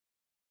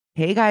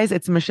Hey guys,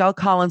 it's Michelle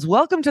Collins.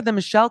 Welcome to the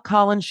Michelle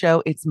Collins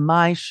Show. It's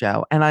my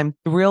show, and I'm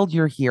thrilled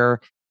you're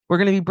here. We're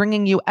going to be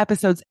bringing you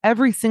episodes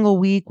every single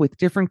week with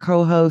different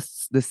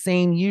co-hosts, the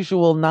same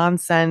usual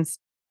nonsense,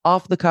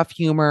 off-the-cuff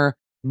humor,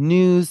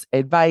 news,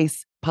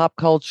 advice, pop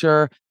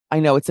culture. I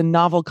know it's a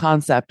novel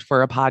concept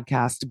for a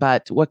podcast,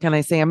 but what can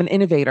I say? I'm an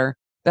innovator.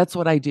 That's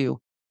what I do.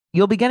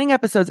 You'll be getting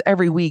episodes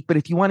every week, but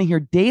if you want to hear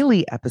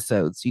daily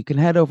episodes, you can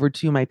head over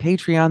to my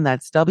Patreon.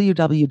 That's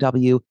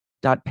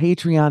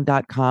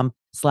www.patreon.com/Michcoll,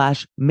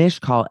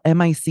 Michcoll.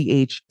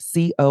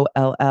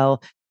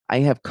 I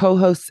have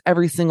co-hosts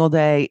every single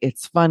day.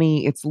 It's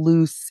funny, it's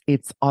loose,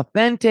 it's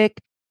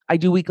authentic. I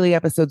do weekly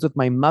episodes with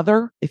my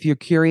mother. If you're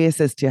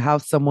curious as to how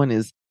someone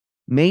is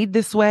made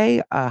this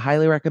way, I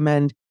highly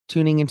recommend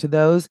tuning into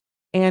those,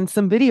 and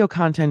some video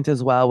content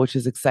as well, which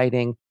is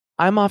exciting.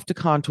 I'm off to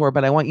Contour,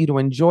 but I want you to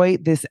enjoy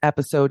this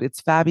episode.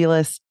 It's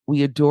fabulous.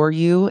 We adore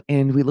you,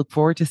 and we look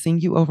forward to seeing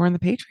you over on the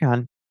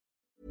Patreon.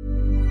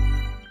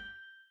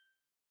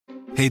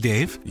 Hey,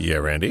 Dave. Yeah,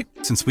 Randy.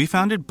 Since we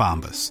founded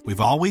Bombas, we've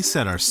always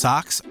said our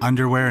socks,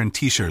 underwear, and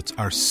T-shirts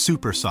are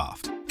super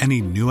soft. Any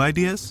new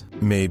ideas?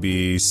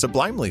 Maybe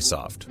sublimely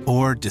soft.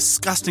 Or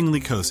disgustingly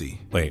cozy.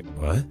 Wait,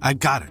 what? I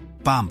got it.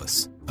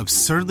 Bombas.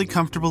 Absurdly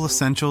comfortable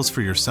essentials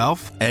for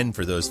yourself and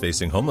for those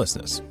facing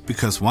homelessness.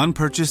 Because one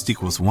purchased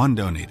equals one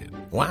donated.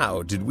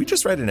 Wow, did we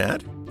just write an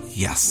ad?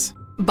 Yes.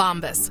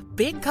 Bombas.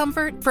 Big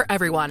comfort for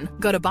everyone.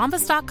 Go to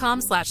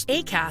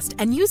bombas.com/ACAST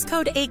and use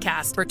code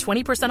ACAST for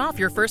 20% off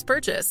your first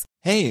purchase.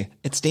 Hey,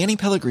 it's Danny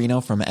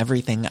Pellegrino from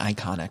Everything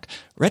Iconic.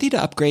 Ready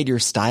to upgrade your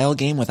style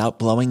game without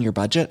blowing your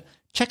budget?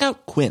 Check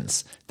out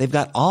Quince. They've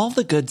got all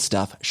the good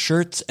stuff,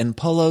 shirts and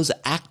polos,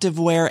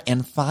 activewear,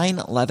 and fine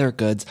leather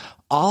goods,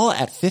 all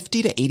at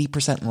 50 to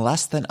 80%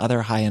 less than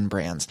other high-end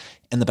brands.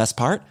 And the best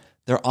part?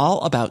 They're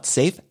all about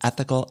safe,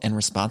 ethical, and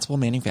responsible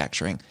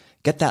manufacturing.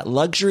 Get that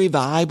luxury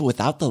vibe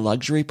without the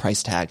luxury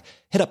price tag.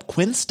 Hit up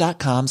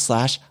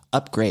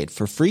quince.com/upgrade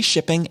for free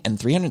shipping and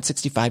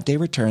 365-day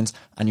returns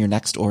on your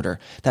next order.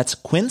 That's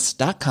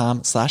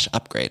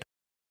quince.com/upgrade.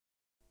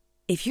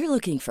 If you're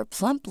looking for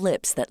plump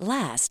lips that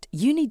last,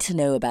 you need to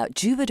know about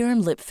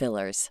Juvederm lip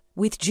fillers.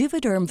 With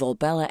Juvederm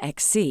Volbella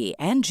XC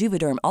and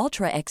Juvederm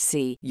Ultra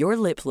XC, your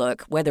lip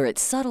look, whether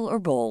it's subtle or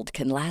bold,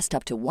 can last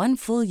up to 1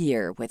 full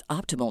year with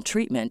optimal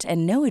treatment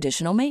and no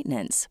additional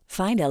maintenance.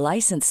 Find a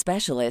licensed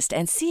specialist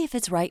and see if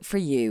it's right for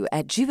you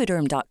at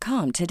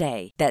Juvederm.com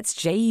today. That's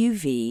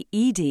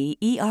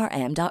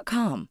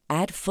JUVEDERM.com.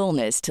 Add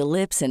fullness to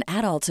lips in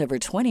adults over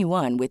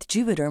 21 with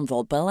Juvederm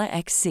Volbella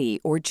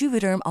XC or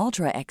Juvederm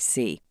Ultra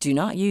XC. Do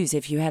not use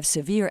if you have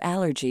severe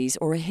allergies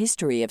or a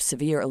history of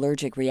severe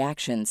allergic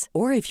reactions,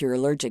 or if you're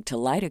allergic to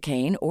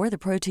lidocaine or the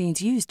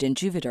proteins used in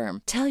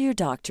Juvederm. Tell your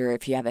doctor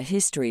if you have a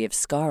history of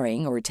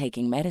scarring or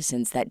taking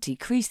medicines that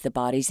decrease the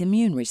body's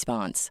immune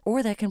response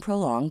or that can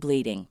prolong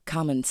bleeding.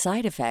 Common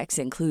side effects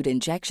include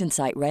injection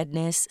site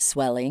redness,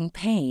 swelling,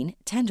 pain,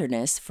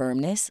 tenderness,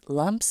 firmness,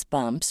 lumps,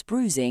 bumps,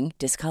 bruising,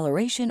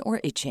 discoloration,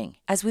 or itching.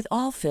 As with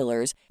all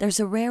fillers,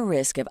 there's a rare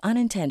risk of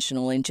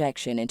unintentional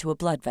injection into a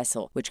blood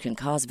vessel, which can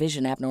cause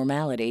vision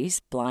abnormalities,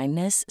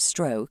 blindness,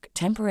 stroke,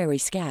 temporary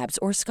scabs,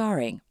 or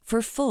scarring.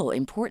 For full,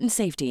 important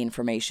safety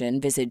information,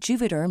 visit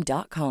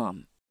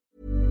Juvederm.com.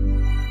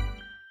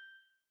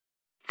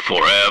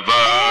 Forever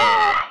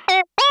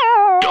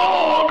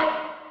Dog.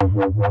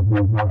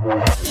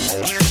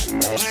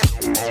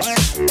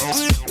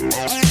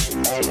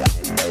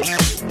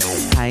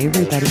 Hi,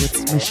 everybody.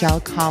 It's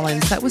Michelle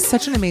Collins. That was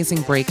such an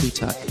amazing break we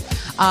took.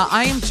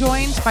 I am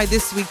joined by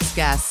this week's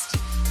guest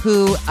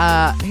who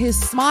his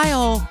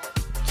smile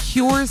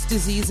cures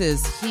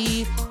diseases.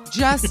 He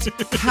just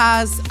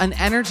has an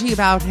energy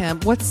about him.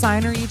 What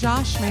sign are you,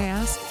 Josh, may I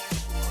ask?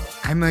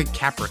 I'm a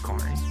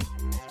Capricorn.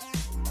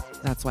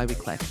 That's why we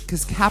click.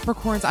 Because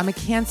Capricorns, I'm a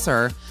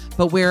Cancer,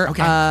 but we're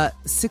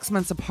 6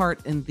 months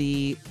apart in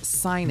the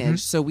signage. Mm-hmm.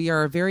 So we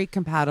are a very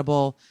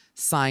compatible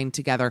sign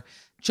together.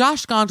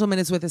 Josh Gondelman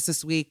is with us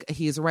this week.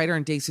 He is a writer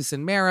in Desus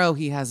and Mero.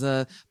 He has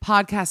a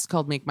podcast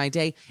called Make My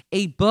Day,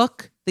 a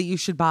book that you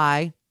should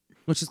buy,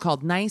 which is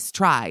called Nice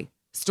Try,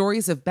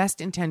 Stories of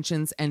Best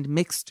Intentions and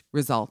Mixed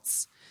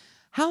Results.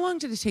 How long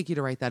did it take you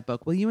to write that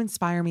book? Will you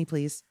inspire me,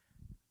 please?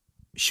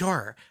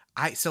 Sure.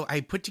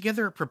 I put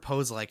together a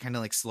proposal. I kind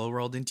of like slow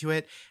rolled into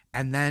it.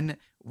 And then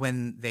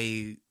when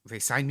they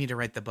signed me to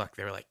write the book,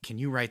 they were like, can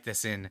you write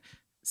this in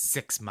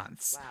 6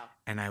 months? Wow.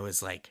 And I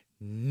was like,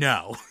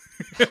 no,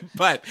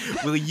 but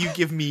will you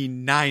give me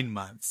 9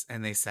 months?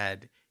 And they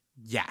said,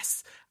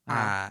 yes.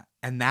 Wow.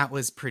 And that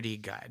was pretty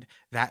good.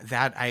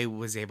 That I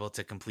was able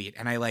to complete.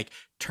 And I like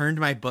turned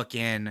my book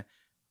in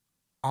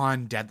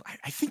on deadline.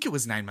 I think it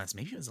was 9 months.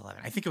 Maybe it was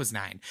 11. I think it was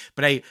 9.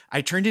 But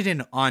I turned it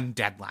in on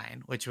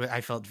deadline, which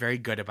I felt very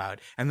good about.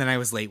 And then I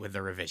was late with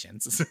the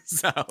revisions.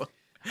 So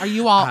are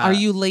you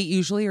late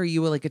usually? Or are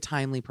you like a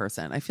timely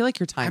person? I feel like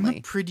you're timely. I'm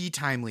a pretty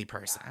timely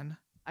person.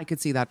 I could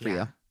see that for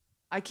you.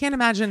 I can't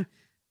imagine,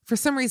 for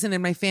some reason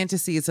in my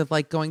fantasies of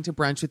like going to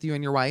brunch with you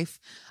and your wife,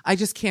 I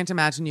just can't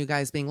imagine you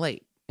guys being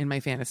late in my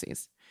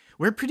fantasies.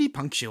 We're pretty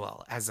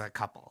punctual as a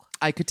couple.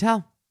 I could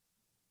tell.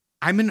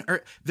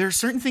 there are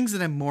certain things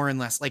that I'm more and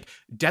less like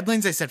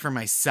deadlines I set for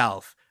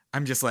myself.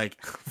 I'm just like,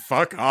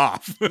 fuck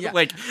off. Yeah.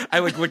 Like, I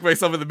like look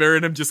myself in the mirror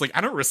and I'm just like, I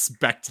don't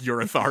respect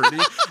your authority.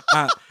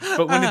 But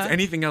when it's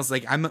anything else,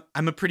 like I'm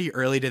a pretty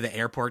early to the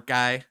airport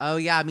guy. Oh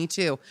yeah, me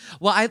too.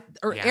 Well,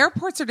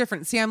 airports are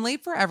different. See, I'm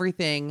late for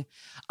everything.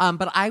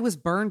 But I was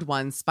burned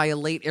once by a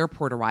late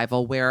airport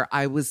arrival where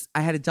I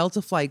had a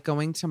Delta flight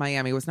going to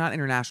Miami. It was not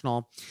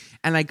international.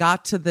 And I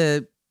got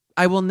to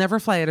I will never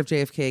fly out of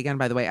JFK again,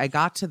 by the way. I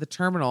got to the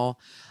terminal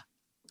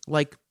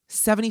like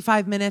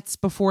 75 minutes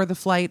before the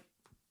flight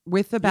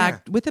with the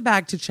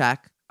bag to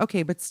check.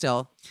 Okay, but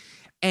still.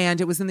 And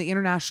it was in the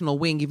international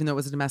wing, even though it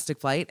was a domestic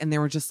flight. And they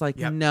were just like,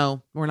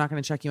 no, we're not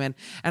going to check you in.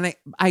 And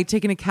I had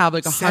taken a cab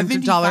like $100.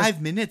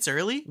 75 minutes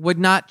early? Would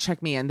not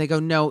check me in. They go,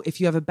 no, if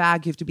you have a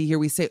bag, you have to be here.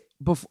 We say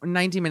before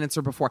 90 minutes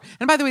or before.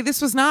 And by the way,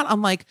 this was not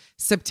on like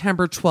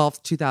September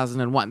 12th,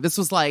 2001. This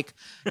was like,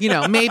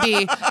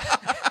 maybe...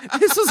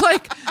 This was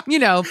like,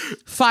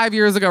 5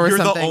 years ago or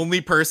something. You're the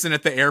only person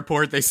at the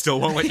airport. They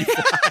still won't let you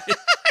fly.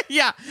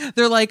 Yeah.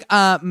 They're like,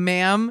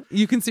 ma'am,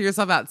 you can see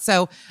yourself out.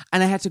 So,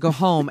 and I had to go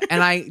home.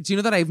 And do you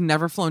know that I've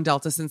never flown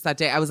Delta since that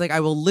day? I was like, I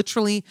will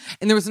literally,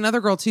 and there was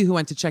another girl too who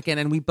went to check in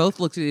and we both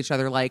looked at each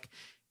other like,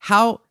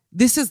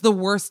 this is the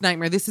worst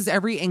nightmare. This is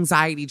every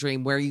anxiety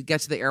dream where you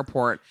get to the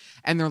airport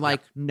and they're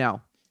like,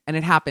 no. And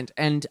it happened.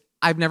 And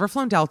I've never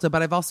flown Delta,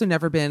 but I've also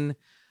never been,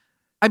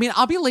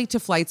 I'll be late to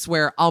flights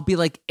where I'll be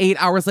like 8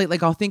 hours late.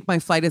 Like I'll think my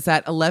flight is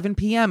at 11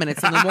 p.m. and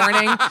it's in the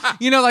morning.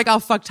 Like I'll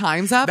fuck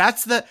times up.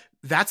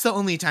 That's the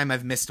only time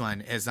I've missed one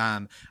is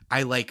I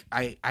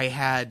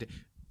had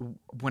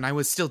when I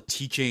was still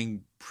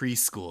teaching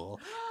preschool.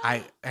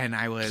 I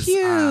was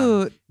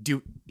cute.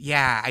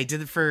 I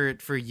did it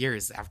for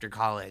years after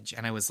college,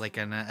 and I was like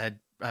an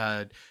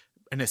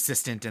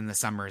assistant in the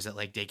summers at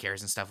like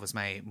daycares and stuff was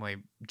my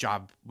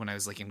job when I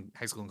was like in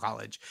high school and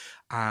college.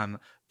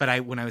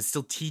 But when I was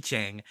still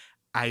teaching,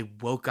 I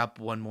woke up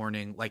one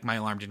morning, like my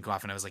alarm didn't go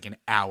off and I was like an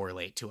hour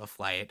late to a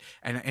flight.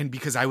 And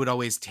because I would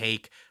always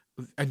take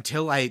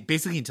until I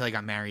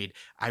got married,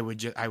 I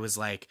was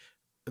like,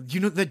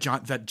 that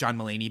John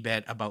Mulaney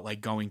bit about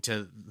like going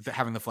to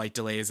having the flight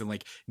delays and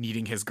like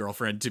needing his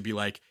girlfriend to be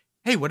like,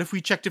 hey, what if we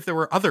checked if there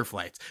were other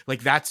flights?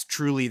 Like that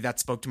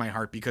spoke to my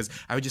heart because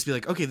I would just be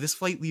like, okay, this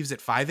flight leaves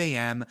at 5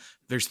 a.m.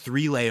 There's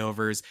 3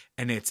 layovers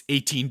and it's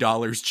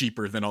 $18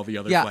 cheaper than all the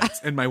other flights.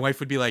 And my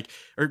wife would be like,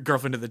 or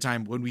girlfriend at the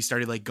time, when we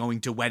started like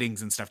going to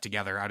weddings and stuff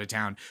together out of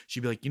town,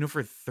 she'd be like,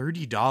 for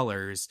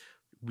 $30,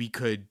 we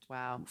could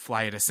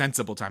fly at a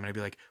sensible time. And I'd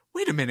be like,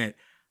 wait a minute,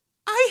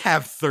 I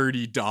have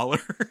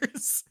 $30.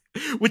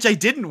 Which I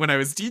didn't when I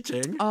was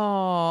teaching.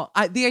 Oh,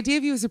 the idea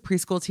of you as a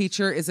preschool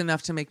teacher is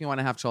enough to make me want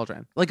to have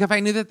children. Like if I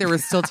knew that there were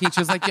still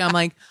teachers like you, I'm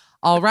like,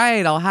 all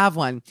right, I'll have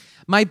one.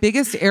 My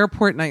biggest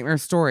airport nightmare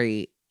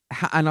story,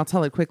 and I'll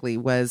tell it quickly,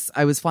 was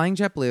I was flying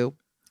JetBlue.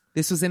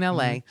 This was in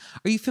LA. Mm-hmm.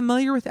 Are you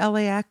familiar with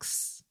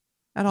LAX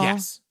at all?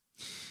 Yes.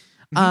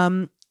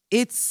 Mm-hmm.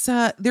 It's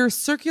there are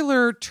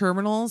circular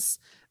terminals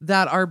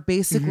that are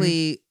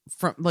basically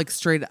from like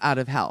straight out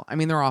of hell.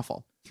 They're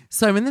awful.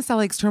 So I'm in this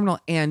LAX terminal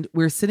and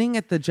we're sitting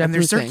at the JetBlue and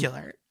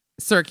they're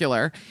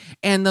circular.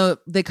 And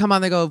they come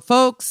on, they go,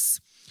 folks,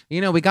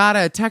 we got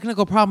a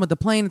technical problem with the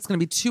plane. It's going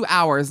to be 2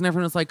 hours. And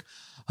everyone's like,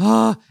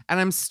 oh, and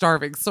I'm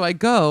starving. So I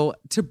go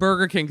to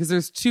Burger King because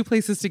there's 2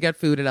 places to get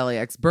food at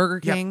LAX, Burger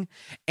King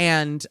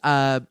and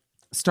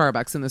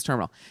Starbucks in this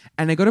terminal.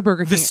 And I go to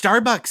Burger King. The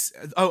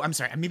Starbucks. Oh, I'm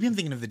sorry. Maybe I'm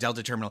thinking of the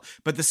Delta terminal,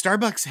 but the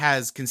Starbucks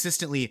has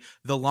consistently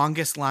the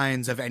longest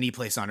lines of any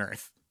place on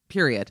earth.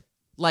 Period.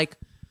 Like,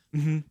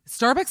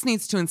 Starbucks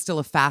needs to instill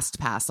a fast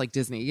pass like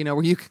Disney,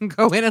 where you can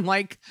go in and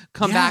like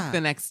come back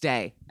the next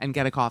day and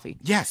get a coffee.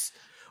 Yes.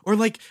 Or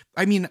like,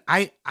 I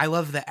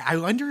love that. I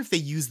wonder if they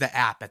use the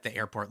app at the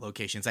airport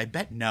locations. I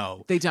bet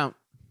no. They don't.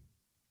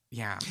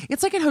 Yeah.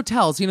 It's like in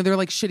hotels, they're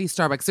like shitty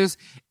Starbucks.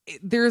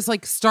 There's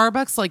like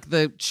Starbucks, like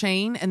the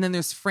chain, and then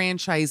there's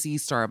franchisee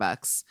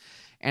Starbucks.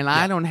 And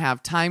I don't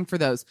have time for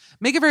those.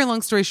 Make a very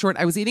long story short,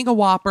 I was eating a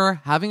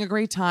Whopper, having a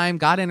great time,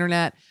 got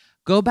internet.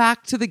 Go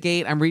back to the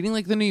gate. I'm reading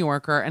like the New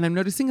Yorker and I'm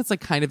noticing it's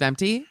like kind of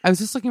empty. I was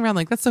just looking around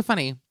like, that's so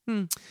funny.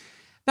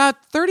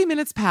 About 30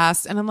 minutes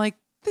passed and I'm like,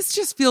 this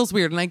just feels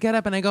weird. And I get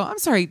up and I go, I'm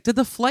sorry, did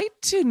the flight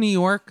to New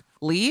York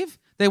leave?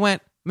 They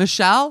went,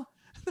 Michelle?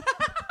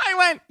 I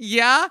went,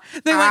 yeah.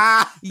 They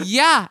went,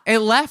 yeah, it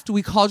left.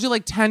 We called you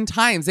like 10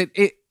 times.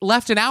 It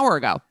left an hour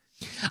ago.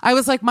 I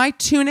was like, my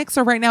tunics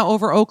are right now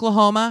over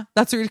Oklahoma.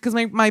 That's weird because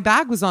my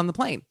bag was on the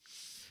plane.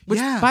 Which,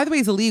 by the way,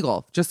 is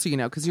illegal, just so you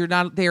know, because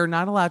they are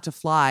not allowed to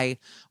fly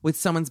with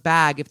someone's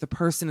bag if the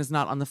person is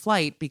not on the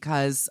flight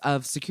because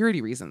of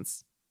security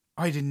reasons.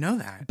 Oh, I didn't know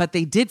that. But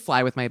they did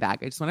fly with my bag.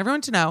 I just want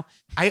everyone to know.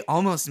 I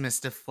almost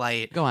missed a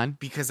flight. Go on.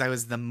 Because I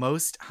was the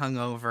most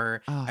hungover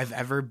I've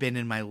ever been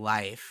in my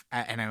life.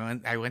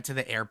 And I went to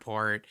the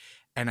airport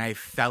and I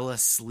fell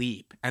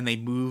asleep and they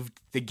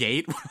moved the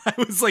gate while I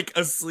was like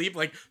asleep,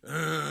 like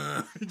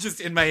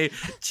just in my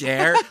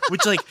chair,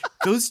 which like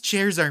those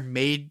chairs are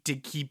made to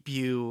keep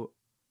you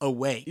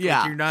awake. Yeah.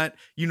 Like, you're not,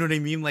 you know what I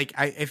mean? Like,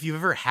 if you've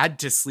ever had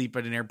to sleep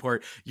at an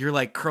airport, you're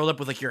like curled up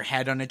with like your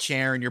head on a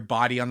chair and your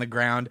body on the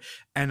ground.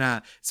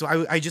 And so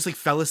I just like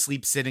fell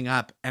asleep sitting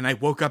up, and I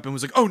woke up and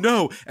was like, oh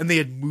no. And they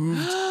had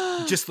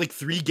moved just like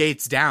 3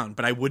 gates down,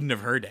 but I wouldn't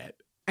have heard it.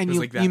 And It was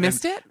you, like that. you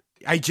missed it?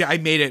 I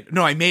made it.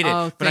 No, I made it.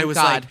 Oh, but I thank was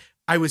God. like,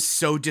 I was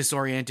so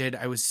disoriented.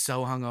 I was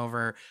so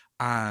hungover.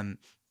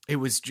 It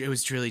was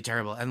truly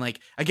terrible. And like,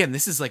 again,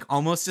 this is like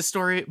almost a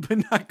story, but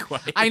not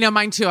quite. I know,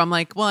 mine too. I'm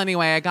like, well,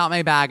 anyway, I got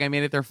my bag. I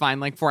made it there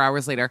fine like 4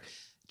 hours later.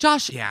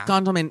 Josh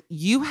Gondelman,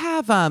 you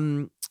have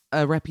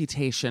a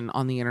reputation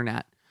on the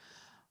internet.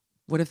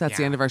 What if that's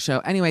the end of our show?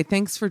 Anyway,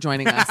 thanks for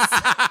joining us.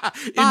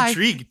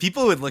 Intrigued.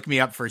 People would look me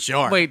up for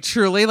sure. Wait,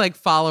 truly, like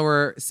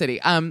follower city.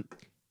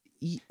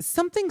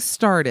 Something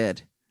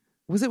started.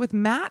 Was it with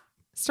Matt?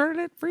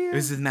 Started it for you?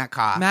 This is Matt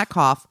Koff. Matt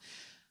Koff.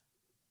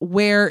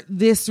 Where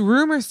this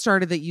rumor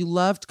started that you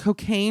loved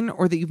cocaine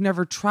or that you've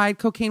never tried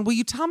cocaine. Will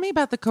you tell me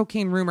about the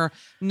cocaine rumor?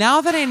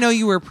 Now that I know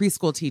you were a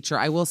preschool teacher,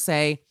 I will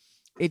say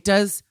it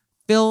does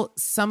fill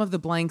some of the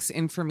blanks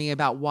in for me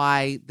about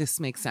why this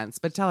makes sense.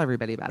 But tell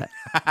everybody about it.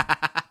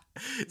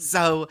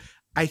 So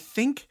I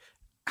think,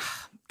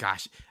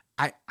 gosh,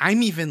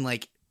 I'm even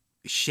like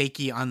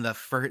shaky on the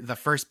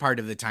first part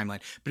of the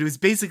timeline, but it was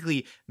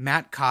basically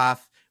Matt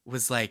Koff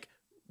was like,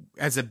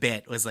 as a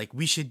bit, was like,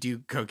 we should do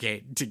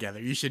cocaine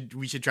together. We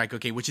should try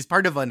cocaine, which is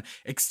part of an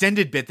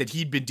extended bit that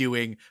he'd been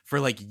doing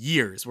for like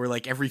years, where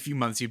like every few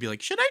months he'd be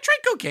like, should I try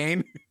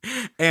cocaine?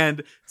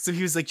 And so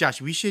he was like,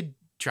 Josh, we should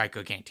try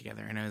cocaine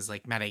together. And I was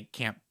like, Matt, I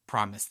can't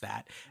promise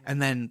that.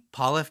 And then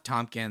Paul F.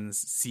 Tompkins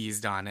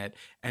seized on it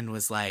and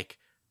was like,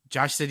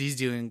 Josh said he's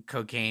doing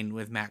cocaine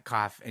with Matt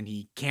Koff and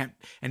he can't,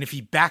 and if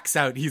he backs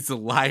out, he's a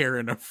liar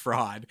and a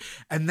fraud.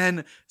 And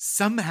then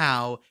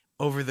somehow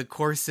over the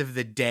course of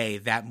the day,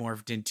 that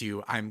morphed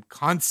into I'm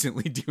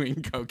constantly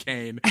doing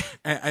cocaine.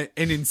 I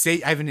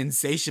have an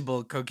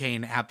insatiable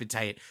cocaine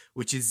appetite,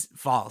 which is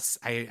false.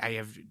 I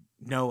have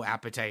no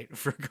appetite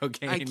for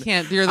cocaine. I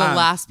can't. You're the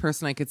last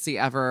person I could see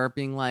ever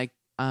being like,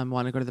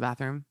 want to go to the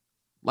bathroom?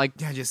 Like,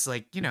 yeah, just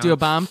like, you know, do a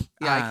bump.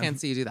 Yeah, I can't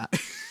see you do that.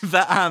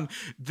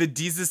 The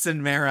Jesus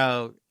and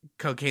Mero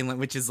cocaine,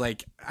 which is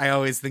like, I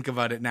always think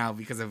about it now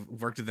because I've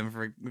worked with them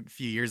for a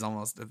few years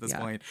almost at this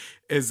point,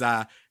 is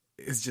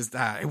just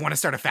I want to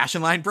start a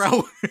fashion line,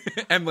 bro.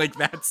 And like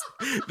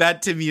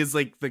that to me is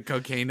like the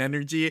cocaine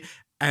energy.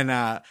 And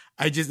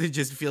it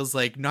just feels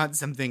like not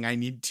something I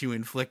need to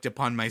inflict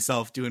upon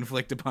myself to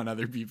inflict upon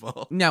other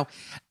people. No,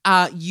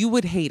 you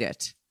would hate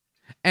it.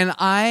 And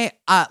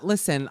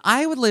listen,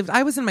 I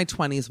was in my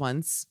 20s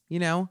once, you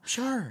know?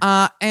 Sure.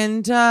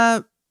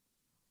 And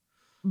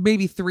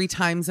maybe 3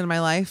 times in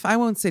my life. I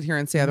won't sit here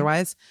and say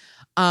otherwise.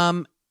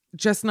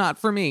 Just not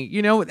for me.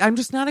 You know, I'm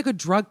just not a good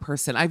drug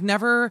person. I've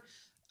never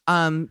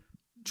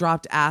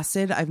dropped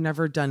acid. I've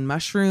never done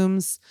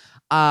mushrooms.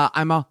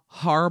 I'm a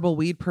horrible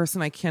weed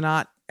person. I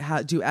cannot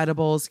do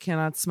edibles,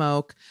 cannot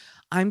smoke.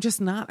 I'm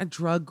just not a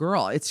drug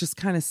girl. It's just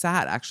kind of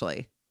sad,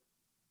 actually.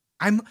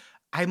 I'm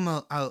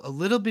a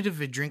little bit of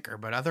a drinker,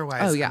 but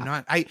otherwise I'm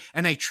not. I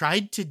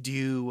tried to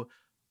do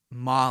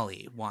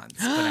Molly once,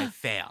 but I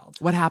failed.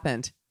 What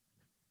happened?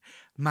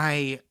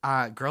 My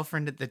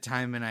girlfriend at the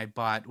time and I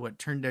bought what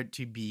turned out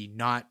to be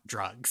not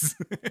drugs.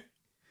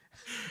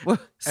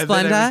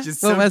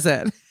 Splenda? What was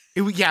it?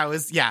 It was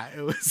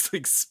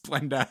like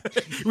Splenda.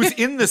 It was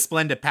in the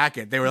Splenda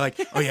packet. They were like,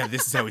 oh yeah,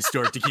 this is how we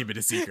store it to keep it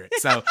a secret.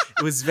 So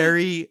it was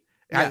very,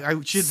 that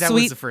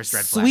was the first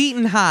red flag. Sweet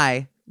and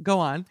high. Go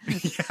on.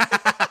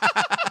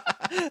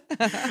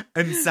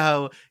 And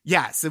so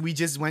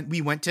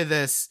we went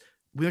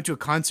to a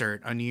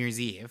concert on New Year's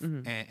Eve,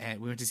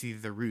 and we went to see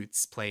The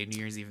Roots play New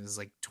Year's Eve. It was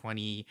like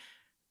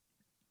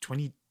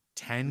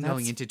 2010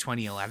 going into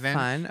 2011.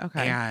 Fun.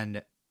 Okay.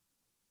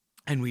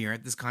 And we were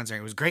at this concert.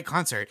 It was a great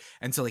concert.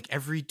 And so like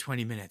every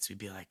 20 minutes we'd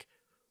be like,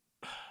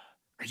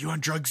 are you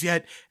on drugs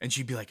yet? And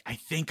she'd be like, I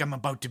think I'm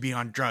about to be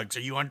on drugs.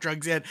 Are you on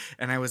drugs yet?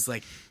 And I was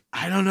like,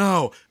 I don't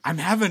know. I'm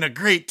having a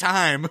great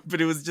time, but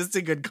it was just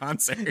a good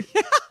concert.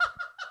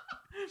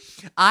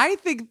 I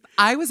think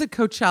I was at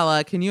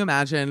Coachella. Can you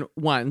imagine?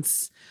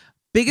 Once.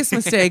 Biggest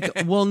mistake.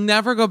 We'll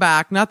never go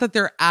back. Not that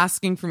they're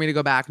asking for me to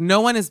go back.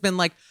 No one has been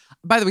like,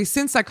 by the way,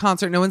 since that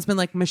concert, no one's been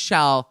like,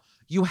 Michelle,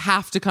 you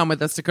have to come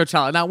with us to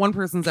Coachella. Not one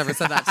person's ever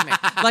said that to me.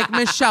 Like,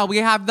 Michelle, we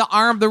have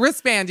the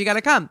wristband. You got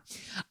to come.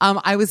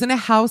 I was in a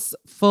house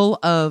full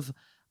of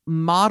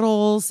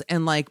models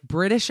and like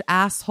British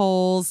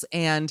assholes.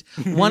 And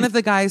one of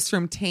the guys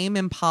from Tame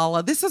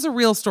Impala. This is a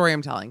real story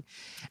I'm telling.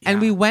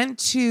 And we went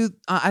to,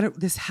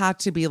 this had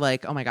to be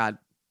like, oh my God,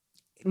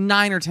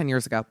 9 or 10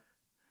 years ago.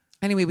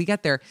 Anyway, we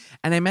get there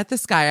and I met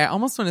this guy. I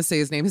almost want to say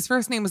his name. His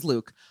first name was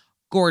Luke.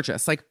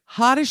 Gorgeous, like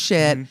hot as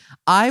shit.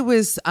 I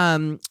was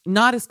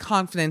not as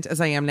confident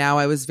as I am now.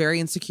 I was very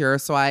insecure.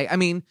 So I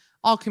mean,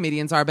 all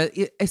comedians are, but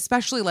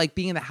especially like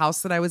being in the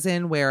house that I was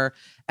in where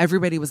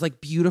everybody was like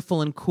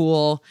beautiful and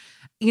cool.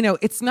 You know,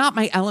 it's not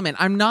my element.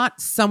 I'm not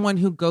someone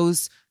who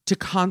goes to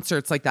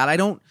concerts like that. I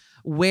don't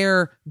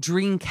wear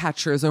dream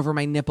catchers over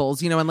my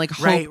nipples, you know, and like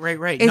hope.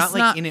 Right. Not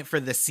like in it for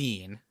the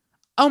scene.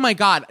 Oh my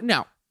God.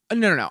 No.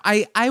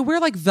 I wear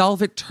like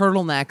velvet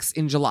turtlenecks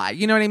in July.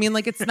 You know what I mean?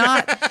 Like it's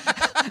not.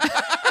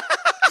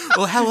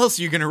 Well, how else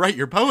are you going to write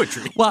your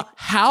poetry? Well,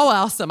 how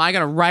else am I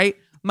going to write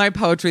my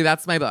poetry?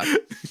 That's my book.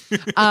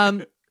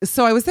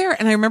 So I was there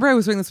and I remember I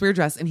was wearing this weird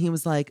dress and he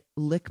was like,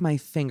 lick my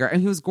finger.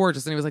 And he was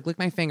gorgeous. And he was like, lick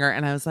my finger.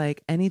 And I was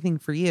like, anything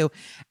for you.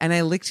 And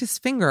I licked his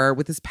finger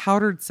with this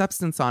powdered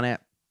substance on it.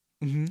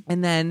 Mm-hmm.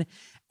 And then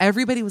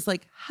everybody was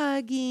like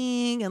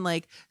hugging and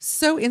like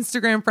so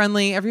Instagram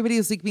friendly. Everybody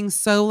was like being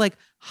so like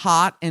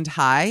hot and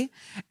high.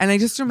 And I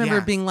just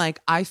remember being like,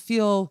 I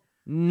feel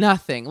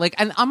nothing. Like,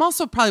 and I'm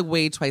also probably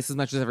way twice as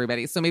much as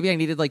everybody. So maybe I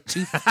needed like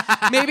two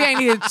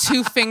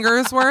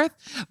fingers worth,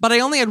 but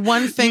I only had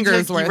one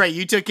finger's worth. Right.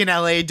 You took an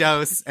LA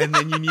dose and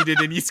then you needed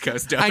an East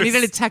Coast dose. I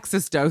needed a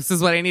Texas dose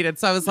is what I needed.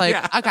 So I was like,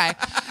 okay.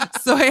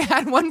 So I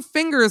had one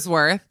finger's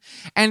worth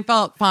and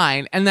felt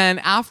fine. And then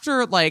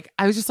after like,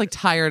 I was just like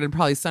tired and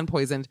probably sun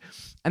poisoned.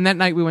 And that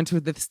night we went to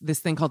this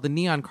thing called the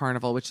Neon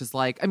Carnival, which is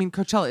like, I mean,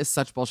 Coachella is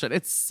such bullshit.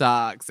 It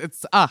sucks.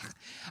 It's ugh.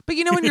 But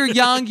you know, when you're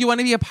young, you want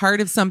to be a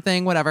part of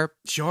something, whatever.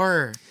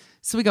 Sure.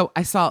 So we go,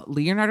 I saw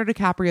Leonardo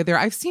DiCaprio there.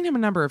 I've seen him a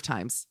number of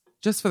times,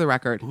 just for the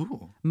record.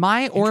 Ooh,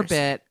 My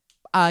orbit,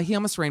 he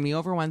almost ran me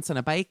over once on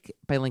a bike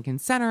by Lincoln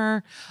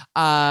Center.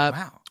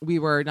 Wow. We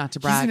were, not to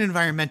brag. He's an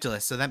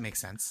environmentalist, so that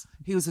makes sense.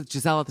 He was with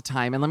Giselle at the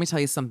time. And let me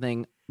tell you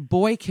something.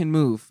 Boy can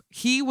move.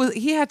 He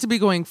had to be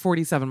going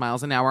 47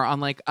 miles an hour on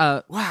like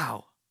a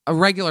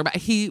regular,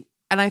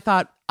 and I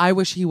thought, I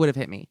wish he would have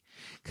hit me.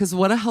 Because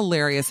what a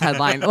hilarious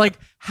headline. Like,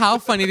 how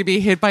funny to be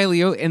hit by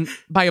Leo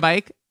by a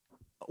bike.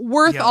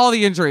 Worth all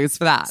the injuries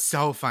for that.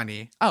 So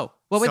funny. Oh,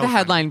 what would the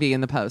headline be in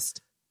the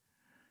Post?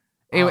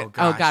 Oh,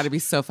 God, it'd be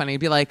so funny.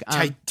 It'd be like...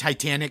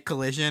 Titanic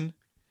collision.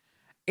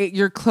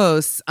 You're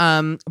close.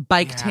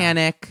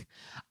 Bike-tanic.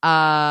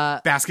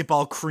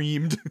 Basketball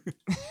creamed.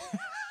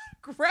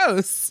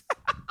 Gross.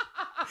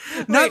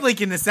 Not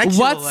like in a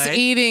sexual way. What's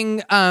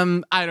eating?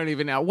 I don't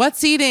even know.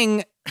 What's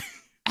eating?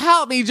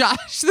 Help me,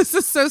 Josh. This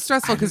is so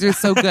stressful because you're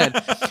so good.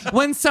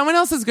 When someone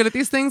else is good at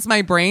these things,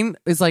 my brain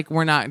is like,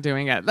 we're not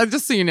doing it.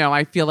 Just so you know,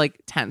 I feel like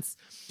tense.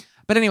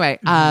 But anyway,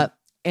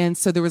 and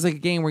so there was like a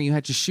game where you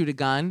had to shoot a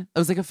gun. It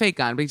was like a fake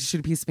gun, but you had to shoot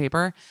a piece of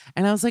paper.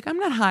 And I was like, I'm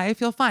not high. I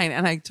feel fine.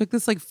 And I took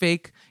this like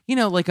fake,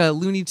 like a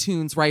Looney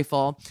Tunes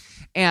rifle.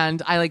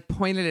 And I like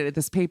pointed it at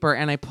this paper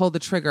and I pulled the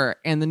trigger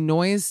and the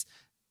noise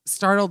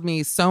startled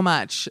me so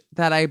much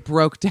that I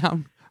broke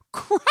down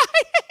crying.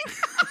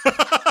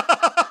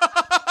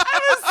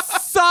 I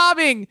was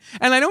sobbing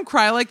and I don't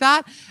cry like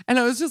that. And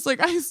I was just like,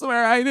 I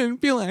swear I didn't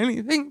feel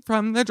anything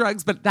from the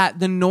drugs, but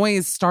the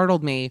noise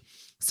startled me.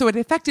 So it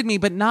affected me,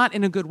 but not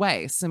in a good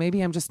way. So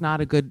maybe I'm just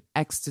not a good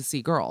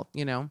ecstasy girl,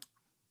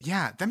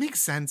 Yeah, that makes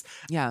sense.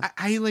 Yeah.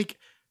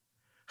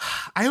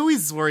 I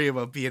always worry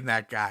about being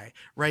that guy,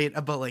 right?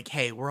 About like,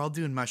 hey, we're all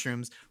doing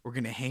mushrooms. We're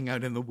going to hang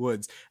out in the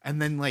woods. And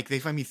then like they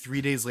find me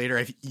 3 days later,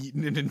 I've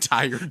eaten an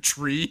entire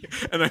tree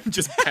and I'm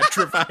just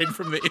petrified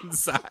from the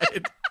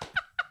inside.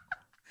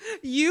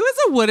 You as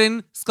a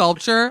wooden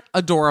sculpture,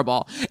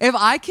 adorable. If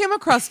I came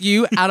across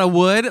you at a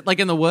wood, like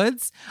in the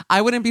woods,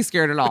 I wouldn't be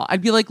scared at all.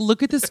 I'd be like,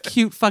 look at this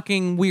cute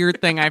fucking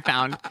weird thing I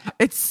found.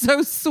 It's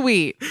so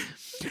sweet.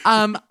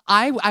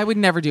 I would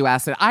never do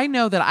acid. I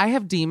know that I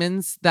have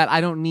demons that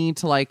I don't need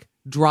to like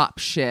drop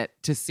shit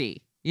to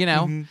see,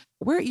 Mm-hmm.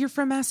 Where you're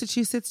from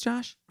Massachusetts,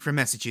 Josh? From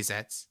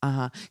Massachusetts.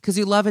 Because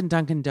you love in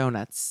Dunkin'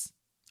 Donuts.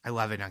 I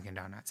love a Dunkin'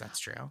 Donuts. That's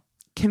true.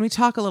 Can we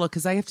talk a little?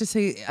 Because I have to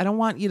say, I don't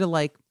want you to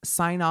like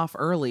sign off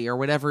early or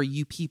whatever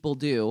you people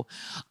do.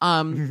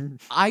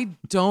 I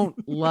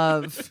don't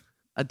love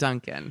a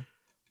Dunkin'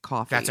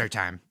 coffee. That's our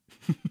time.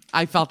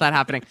 I felt that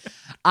happening.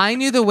 I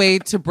knew the way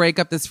to break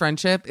up this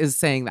friendship is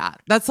saying that.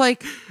 That's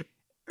like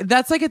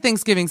at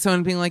Thanksgiving,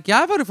 someone being like, yeah,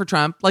 I voted for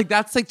Trump. Like,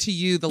 that's like to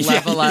you the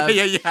level of...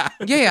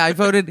 Yeah,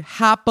 I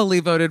happily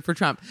voted for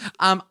Trump.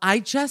 I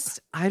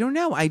don't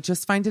know. I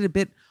just find it a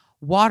bit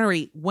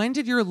watery. When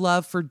did your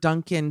love for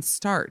Dunkin'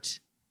 start?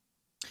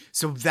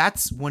 So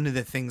that's one of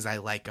the things I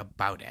like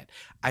about it.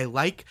 I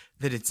like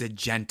that it's a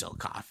gentle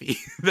coffee,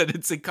 that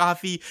it's a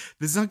coffee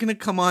that's not going to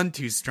come on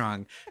too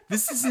strong.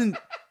 This isn't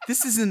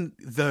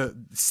the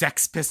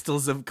Sex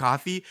Pistols of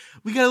coffee.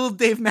 We got a little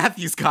Dave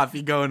Matthews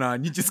coffee going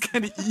on. You just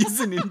kind of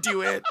easing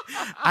into it.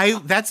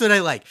 That's what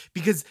I like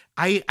because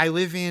I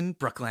live in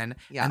Brooklyn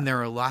and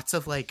there are lots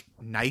of like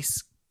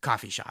nice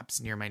coffee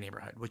shops near my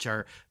neighborhood,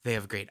 they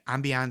have great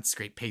ambiance,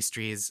 great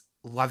pastries,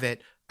 love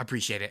it,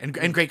 appreciate it,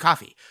 and great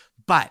coffee.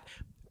 But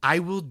I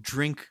will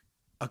drink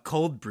a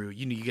cold brew.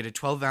 You get a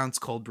 12-ounce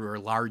cold brew, or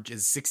large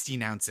is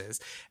 16 ounces,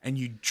 and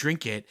you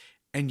drink it,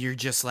 and you're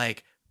just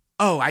like,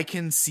 oh, I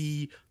can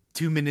see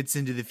 2 minutes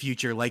into the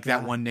future, like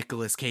that one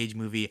Nicolas Cage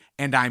movie,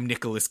 and I'm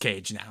Nicolas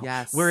Cage now.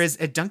 Yes. Whereas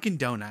at Dunkin'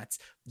 Donuts,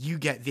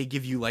 they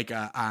give you like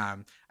I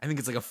think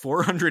it's like a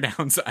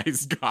 400-ounce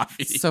iced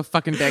coffee. So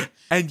fucking big.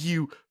 And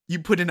you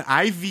put an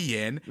IV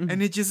in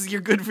and you're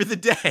good for the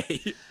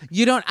day.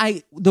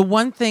 The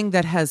one thing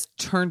that has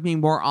turned me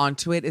more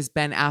onto it is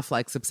Ben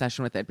Affleck's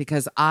obsession with it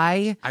because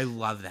I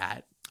love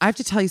that. I have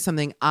to tell you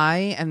something.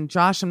 And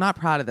Josh, I'm not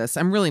proud of this.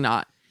 I'm really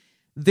not.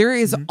 There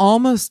is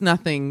almost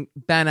nothing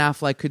Ben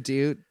Affleck could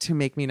do to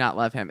make me not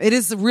love him. It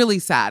is really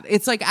sad.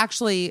 It's like,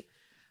 actually,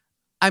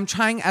 I'm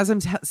trying, as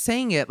I'm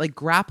saying it, like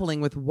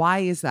grappling with why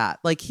is that?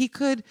 Like, he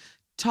could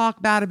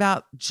talk bad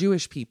about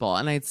Jewish people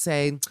and I'd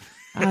say,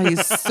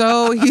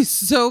 oh, he's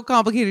so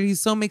complicated.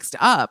 He's so mixed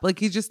up. Like,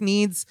 he just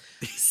needs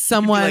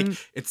someone.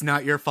 Like, it's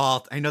not your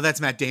fault. I know that's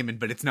Matt Damon,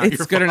 but it's not your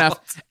fault. It's good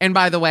enough. And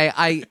by the way,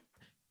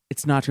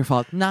 it's not your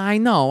fault. No, I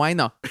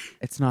know.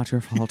 It's not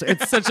your fault.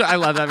 It's such I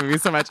love that movie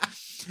so much.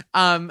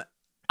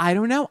 I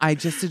don't know. I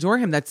just adore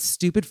him. That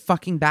stupid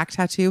fucking back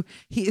tattoo.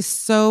 He is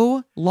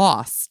so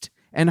lost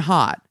and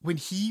hot. When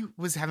he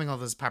was having all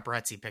those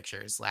paparazzi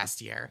pictures last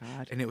year,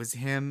 and it was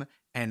him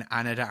and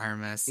Ana de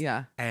Armas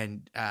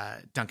and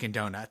Dunkin'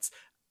 Donuts,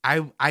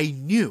 I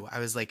knew, I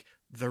was like,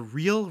 the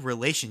real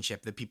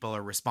relationship that people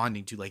are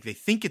responding to, like, they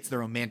think it's the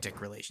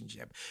romantic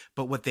relationship,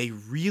 but what they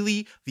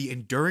really, the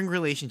enduring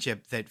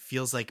relationship that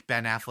feels like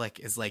Ben Affleck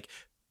is like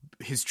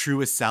his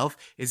truest self,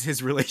 is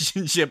his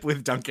relationship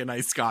with Dunkin'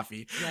 iced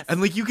coffee. Yes.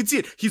 And like, you can see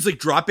it. He's like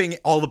dropping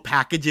all the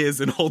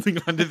packages and holding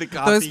onto the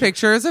coffee. Those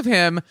pictures of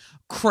him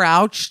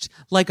crouched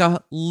like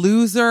a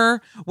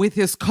loser with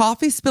his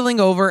coffee spilling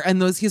over,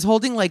 and he's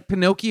holding like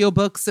Pinocchio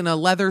books and a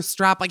leather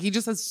strap. Like, he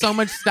just has so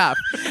much stuff.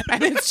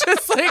 And it's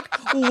just like,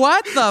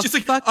 what the just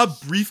fuck? Like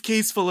a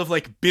briefcase full of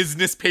like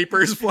business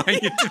papers flying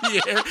into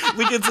the air.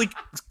 Like, it's like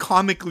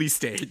comically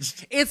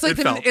staged. It's like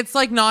it's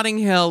like Notting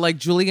Hill, like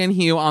Julianne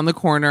Hough on the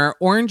corner,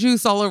 orange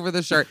juice all over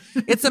the shirt.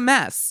 It's a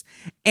mess.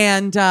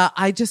 And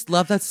I just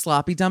love that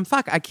sloppy dumb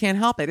fuck. I can't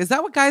help it. Is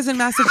that what guys in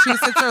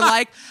Massachusetts are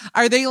like?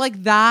 Are they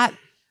like that?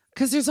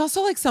 Because there's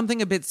also like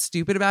something a bit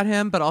stupid about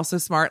him, but also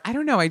smart. I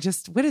don't know.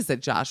 What is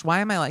it, Josh? Why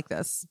am I like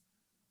this?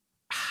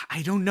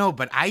 I don't know,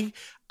 but I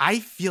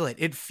feel it.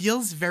 It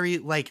feels very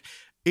like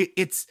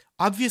it's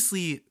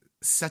obviously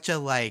such a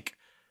like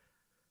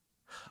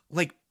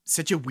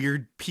such a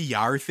weird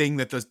PR thing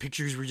that those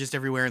pictures were just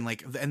everywhere,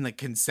 and the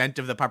consent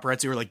of the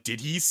paparazzi were like,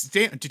 did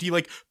he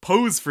like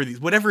pose for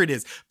these, whatever it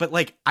is. But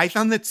like, I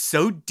found that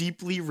so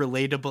deeply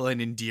relatable and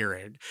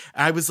endearing.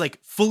 I was like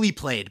fully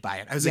played by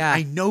it. I was like,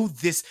 I know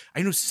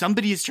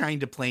somebody is trying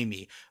to play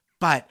me,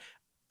 but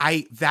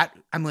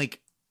I'm like,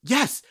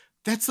 yes,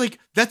 that's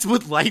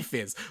what life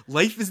is.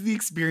 Life is the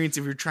experience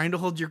if you're trying to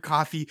hold your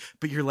coffee,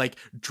 but you're like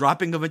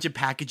dropping a bunch of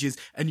packages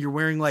and you're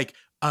wearing like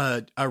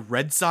a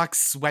Red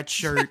Sox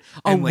sweatshirt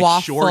and like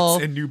waffle,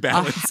 shorts and New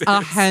Balances.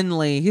 A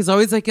Henley. He's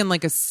always like in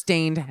like a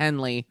stained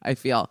Henley, I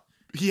feel.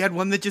 He had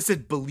one that just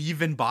said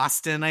 "Believe in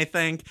Boston," I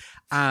think.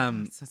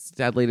 That's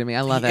deadly to me.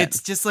 I love it.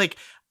 It's just like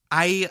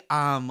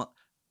I'm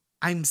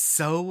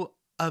so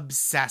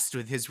obsessed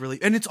with his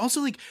and it's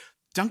also like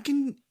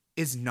Dunkin'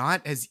 is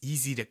not as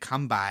easy to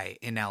come by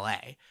in LA.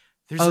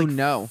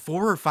 There's 4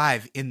 or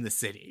 5 in the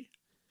city.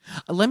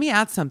 Let me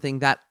add something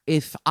that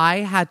if I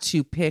had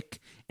to pick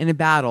in a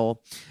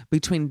battle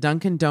between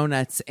Dunkin'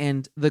 Donuts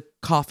and the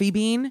coffee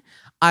bean,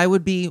 I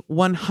would be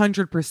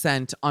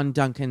 100% on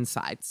Dunkin's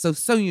side.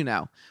 So you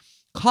know,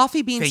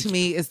 coffee bean to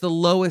me is the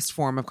lowest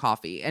form of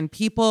coffee. And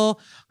people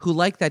who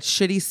like that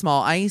shitty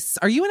small ice.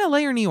 Are you in LA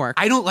or New York?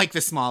 I don't like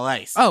the small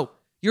ice. Oh,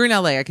 you're in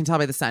LA. I can tell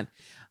by the sun.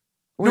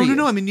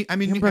 No. I'm in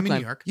New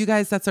York. You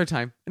guys, that's our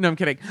time. No, I'm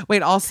kidding.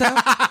 Wait, also.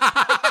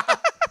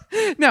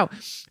 No.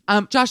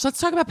 Josh, let's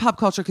talk about pop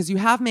culture, because you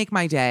have Make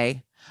My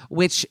Day,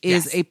 which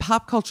is a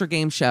pop culture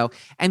game show.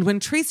 And when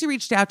Tracy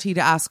reached out to you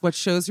to ask what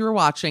shows you were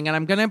watching, and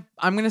I'm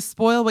gonna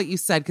spoil what you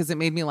said because it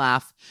made me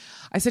laugh.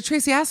 I said,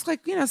 Tracy, ask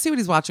see what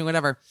he's watching,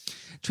 whatever.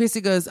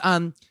 Tracy goes,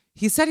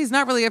 he said he's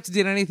not really up to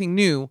date on anything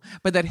new,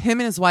 but that him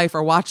and his wife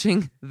are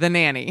watching The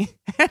Nanny.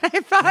 And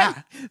I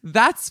thought,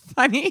 that's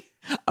funny.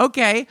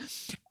 Okay.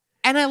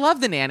 And I love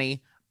The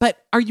Nanny, but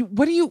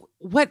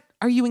what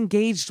are you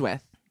engaged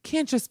with?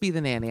 Can't just be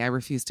The Nanny. I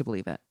refuse to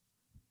believe it.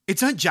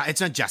 It's not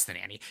just The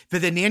Nanny.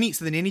 The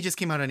Nanny just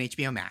came out on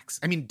HBO Max.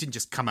 I mean, it didn't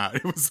just come out.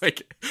 It was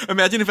like,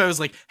 imagine if I was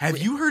like, have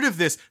you heard of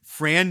this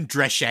Fran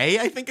Drescher?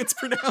 I think it's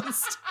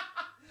pronounced.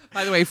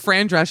 By the way,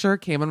 Fran Drescher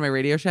came on my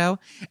radio show,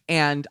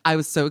 and I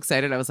was so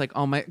excited. I was like,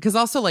 oh my, because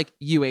also like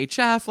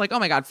UHF, like, oh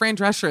my God, Fran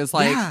Drescher is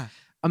like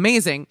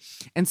amazing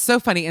and so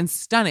funny and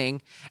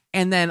stunning.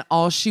 And then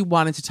all she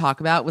wanted to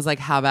talk about was like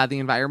how bad the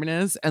environment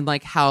is, and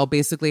like how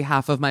basically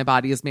half of my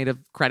body is made of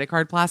credit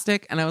card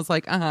plastic. And I was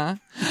like,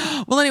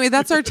 well, anyway,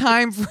 that's our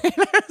time.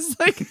 I was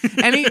like,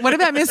 what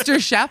about Mr.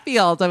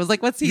 Sheffield? I was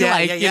like, what's he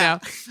like? You know?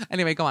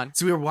 Anyway, go on.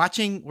 So we're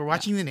watching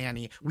The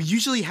Nanny. We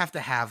usually have to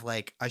have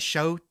like a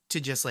show to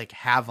just like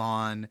have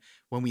on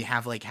when we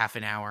have like half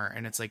an hour,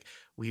 and it's like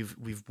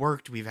we've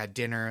worked, we've had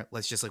dinner,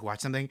 let's just like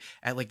watch something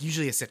at like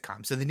usually a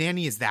sitcom. So The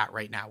Nanny is that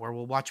right now, where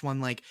we'll watch one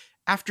like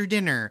after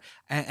dinner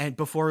and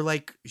before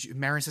like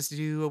Maris has to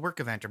do a work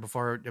event, or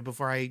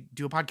before I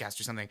do a podcast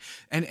or something.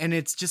 And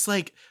it's just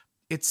like,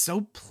 it's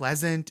so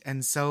pleasant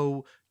and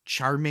so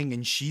charming,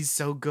 and she's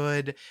so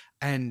good.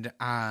 And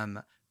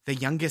the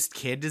youngest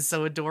kid is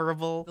so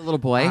adorable. The little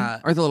boy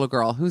or the little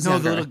girl? Who's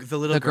younger? The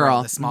little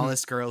girl, the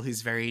smallest girl,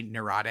 who's very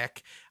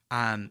neurotic.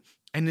 And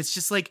it's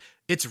just like,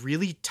 it's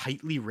really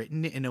tightly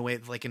written in a way,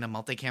 like in a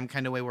multicam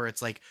kind of way, where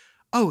it's like,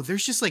 oh,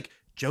 there's just like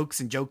jokes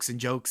and jokes and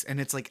jokes, and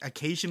it's like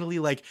occasionally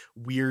like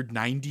weird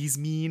 90s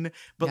mean,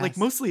 but like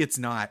mostly it's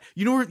not.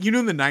 You know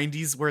in the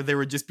 90s where there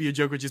would just be a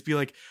joke would just be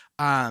like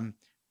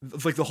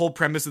like the whole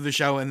premise of the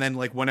show, and then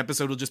like one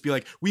episode will just be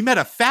like, we met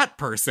a fat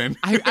person.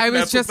 I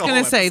was just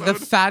gonna say the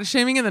fat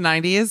shaming in the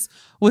 90s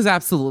was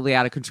absolutely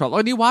out of control.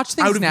 When you watch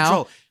things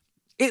now,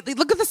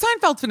 look at the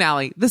Seinfeld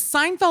finale. The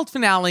Seinfeld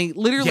finale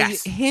literally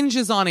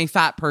hinges on a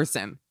fat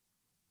person.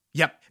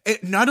 Yep.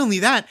 Not only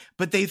that,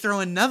 but they throw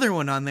another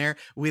one on there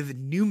with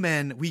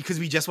Newman. Because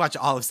we just watched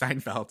all of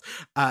Seinfeld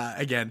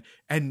again,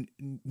 and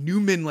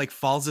Newman like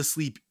falls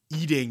asleep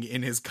eating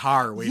in his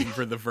car waiting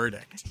for the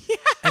verdict.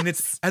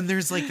 Yes. And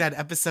there's like that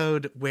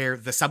episode where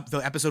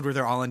the episode where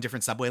they're all on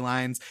different subway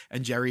lines,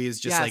 and Jerry is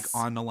just like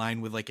on the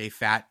line with like a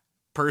fat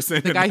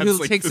person. The guy who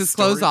like takes his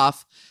clothes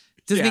off.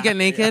 Doesn't he get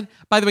naked?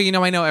 Yeah. By the way,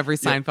 I know every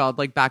Seinfeld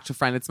like back to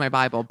front. It's my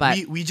Bible.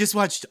 But we just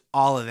watched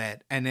all of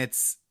it, and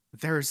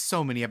there are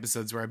so many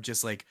episodes where I'm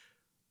just like,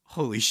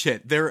 holy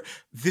shit.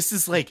 This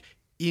is like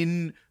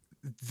in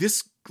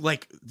this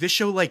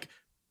show like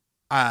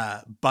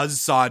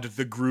buzzsawed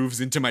the grooves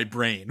into my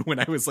brain when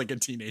I was like a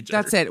teenager.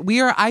 That's it.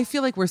 I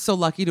feel like we're so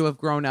lucky to have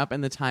grown up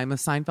in the time of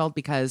Seinfeld,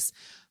 because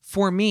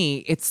for me,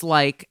 it's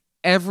like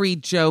every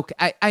joke.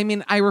 I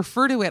mean, I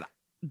refer to it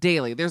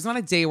daily. There's not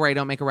a day where I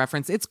don't make a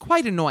reference. It's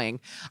quite annoying.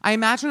 I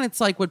imagine it's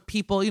like what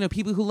people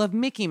who love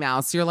Mickey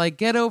Mouse, you're like,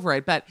 get over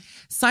it. But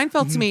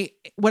Seinfeld to me,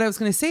 what I was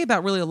going to say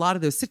about really a lot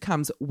of those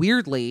sitcoms,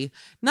 weirdly,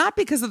 not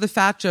because of the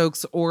fat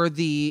jokes or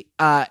the,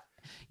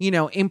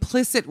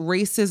 implicit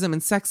racism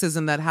and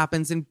sexism that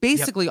happens in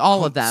basically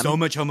all of them. So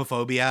much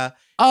homophobia.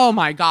 Oh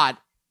my God.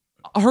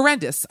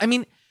 Horrendous. I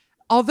mean,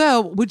 although,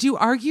 would you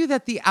argue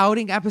that the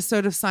outing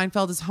episode of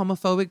Seinfeld is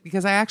homophobic?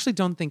 Because I actually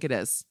don't think it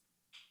is.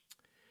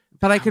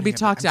 But I could be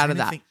talked out of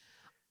that.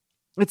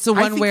 It's the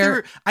one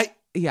where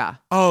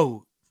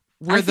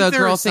where the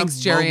girl thinks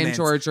Jerry and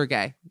George are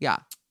gay. Yeah.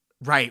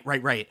 Right.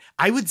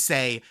 I would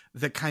say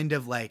the kind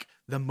of like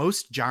the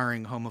most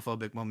jarring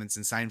homophobic moments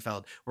in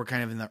Seinfeld were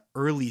kind of in the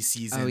early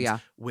seasons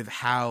with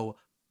how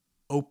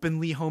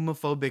openly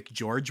homophobic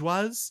George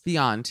was.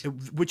 Beyond.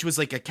 Which was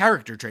like a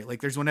character trait.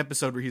 Like there's one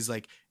episode where he's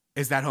like,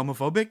 is that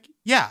homophobic?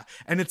 Yeah.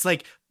 And it's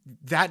like,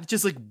 that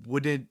just like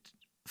wouldn't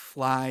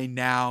fly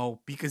now,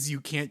 because you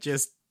can't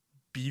just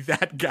be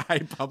that guy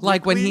publicly.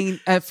 Like when he,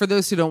 for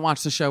those who don't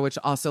watch the show, which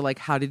also like,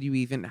 how do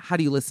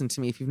you listen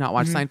to me if you've not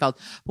watched Seinfeld?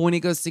 But when he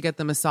goes to get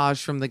the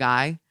massage from the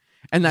guy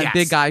and that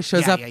big guy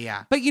shows up.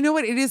 Yeah. But you know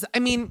what it is? I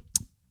mean,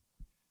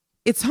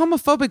 it's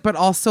homophobic, but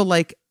also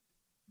like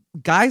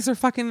guys are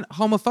fucking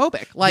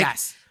homophobic. Like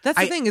that's the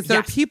thing is there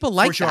are people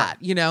like that,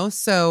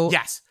 so.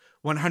 Yes.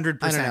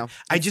 100%. I don't know.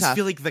 I just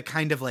feel like the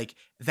kind of like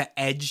the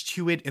edge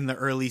to it in the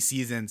early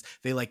seasons,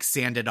 they like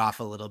sanded off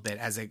a little bit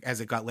as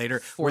it got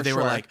later, where they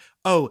were like,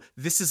 oh,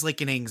 this is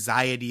like an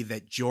anxiety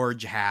that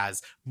George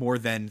has more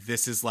than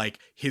this is like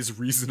his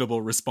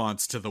reasonable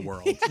response to the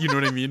world. You know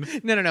what I mean?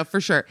 No, for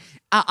sure.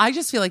 I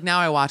just feel like now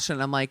I watch it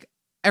and I'm like,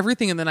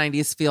 everything in the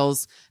 90s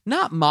feels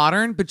not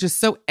modern, but just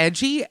so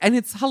edgy. And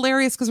it's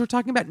hilarious because we're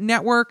talking about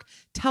network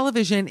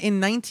television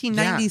in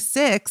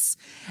 1996.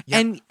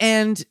 Yeah.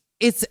 And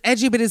it's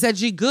edgy, but is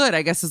edgy good?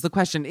 I guess is the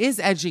question. Is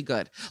edgy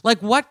good?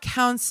 Like what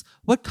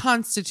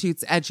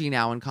constitutes edgy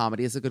now in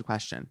comedy is a good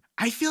question.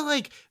 I feel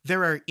like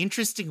there are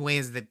interesting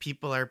ways that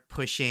people are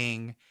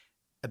pushing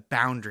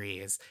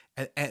boundaries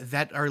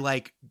that are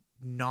like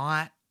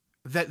not,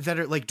 that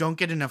are like, don't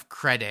get enough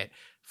credit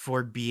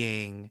for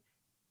being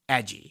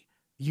edgy.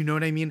 You know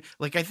what I mean?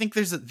 Like, I think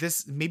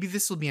there's maybe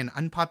this will be an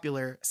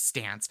unpopular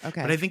stance,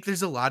 but I think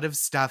there's a lot of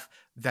stuff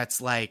that's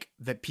like,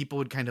 that people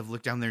would kind of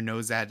look down their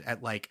nose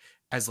at like,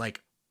 as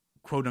like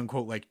quote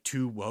unquote like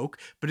too woke,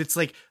 but it's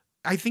like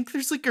I think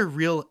there's like a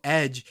real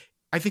edge.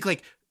 I think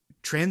like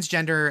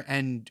transgender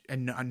and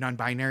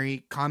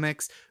non-binary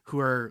comics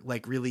who are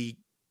like really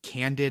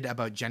candid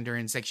about gender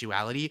and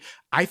sexuality,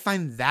 I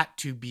find that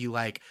to be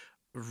like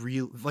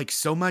real, like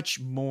so much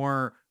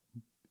more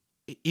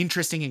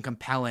interesting and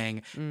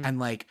compelling and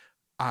like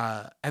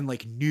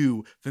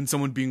new than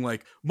someone being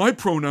like, my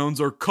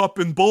pronouns are cup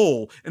and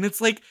bowl, and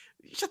it's like,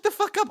 shut the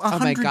fuck up.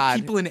 100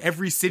 people in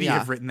every city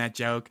have written that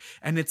joke.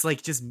 And it's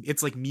like,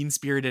 it's like mean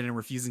spirited and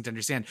refusing to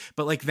understand.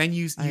 But like, then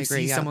you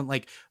see someone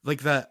like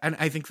and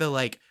I think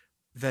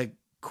the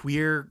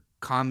queer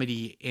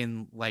comedy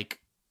in like,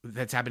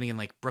 that's happening in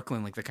like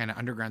Brooklyn, like the kind of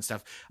underground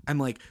stuff. I'm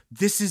like,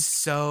 this is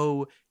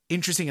so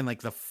interesting. And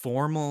like the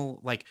formal,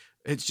 like,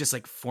 it's just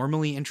like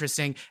formally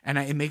interesting. And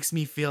it makes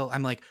me feel,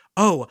 I'm like,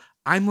 oh,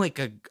 I'm like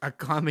a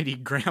comedy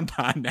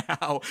grandpa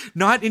now,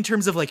 not in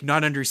terms of like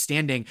not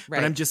understanding,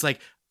 but I'm just like,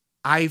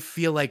 I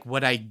feel like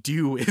what I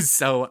do is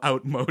so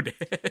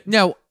outmoded.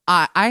 No,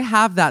 I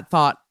have that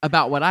thought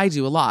about what I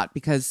do a lot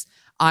because,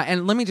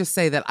 and let me just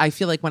say that I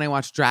feel like when I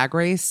watch Drag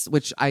Race,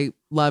 which I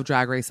love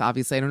Drag Race,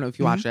 obviously, I don't know if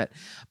you watch it,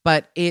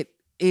 but it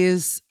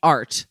is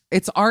art.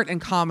 It's art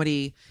and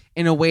comedy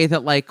in a way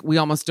that like we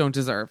almost don't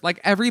deserve. Like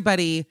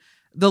everybody,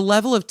 the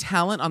level of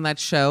talent on that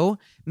show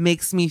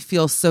makes me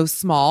feel so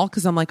small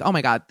because I'm like, oh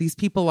my God, these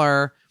people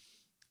are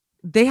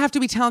they have to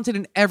be talented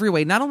in every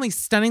way, not only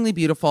stunningly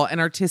beautiful and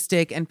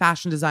artistic and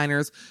fashion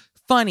designers,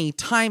 funny,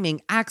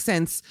 timing,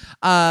 accents,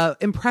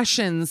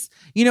 impressions.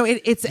 You know,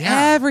 it's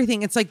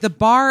everything. It's like the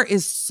bar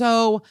is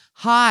so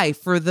high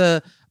for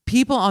the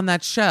people on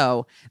that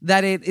show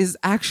that it is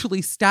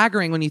actually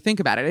staggering when you think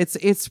about it.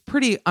 It's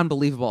pretty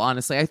unbelievable,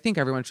 honestly. I think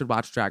everyone should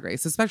watch Drag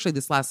Race, especially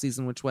this last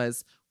season, which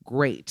was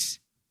great.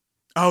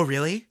 Oh,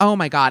 really? Oh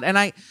my God.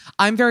 And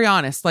I'm very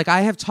honest. Like,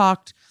 I have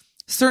talked,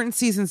 certain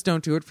seasons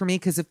don't do it for me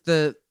because if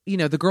the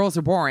girls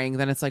are boring,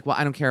 then it's like, well,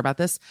 I don't care about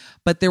this.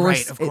 But there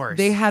was, of course.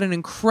 They had an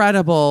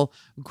incredible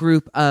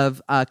group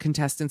of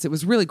contestants. It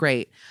was really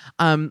great.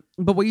 But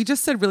what you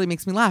just said really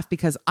makes me laugh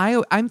because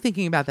I'm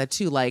thinking about that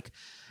too. Like,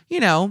 you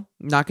know,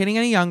 not getting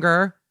any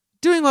younger,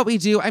 doing what we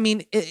do. I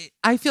mean,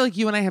 I feel like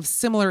you and I have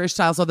similar-ish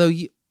styles, although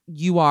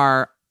you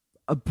are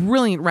a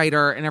brilliant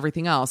writer and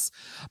everything else,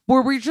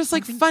 where we're just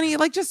like funny,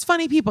 like just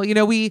funny people. You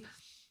know, we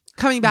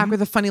coming back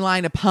with a funny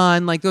line, a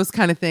pun, like those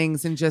kind of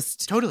things, and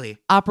just totally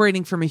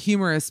operating from a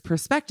humorous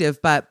perspective.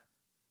 But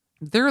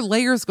there are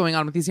layers going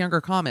on with these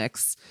younger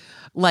comics,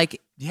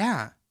 like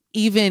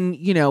even,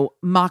 you know,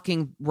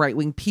 mocking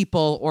right-wing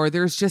people, or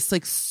there's just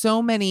like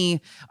so many.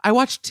 I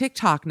watch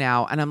TikTok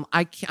now and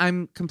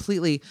I'm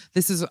completely,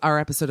 this is our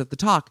episode of The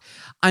Talk.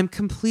 I'm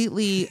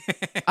completely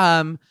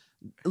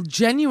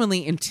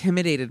genuinely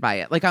intimidated by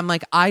it. Like, I'm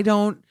like,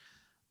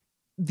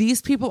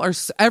 these people are,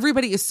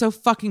 everybody is so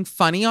fucking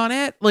funny on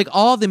it. Like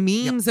all the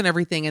memes and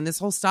everything and this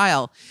whole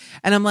style.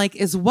 And I'm like,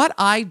 is what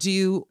I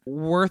do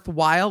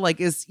worthwhile? Like,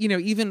 is, you know,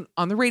 even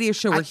on the radio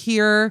show we're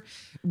here,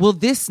 will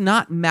this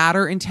not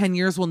matter in 10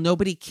 years? Will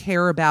nobody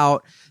care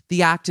about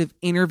the act of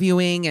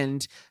interviewing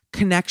and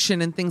connection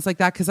and things like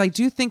that? Because I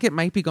do think it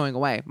might be going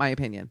away, my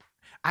opinion.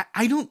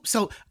 I don't.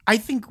 So I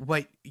think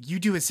what you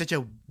do is such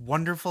a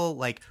wonderful,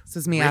 like, this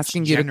is me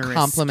asking you to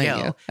compliment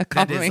you.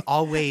 That is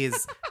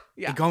always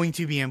going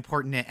to be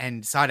important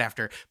and sought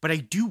after. But I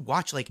do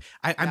watch, like,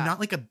 I'm not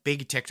like a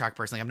big TikTok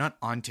person. Like, I'm not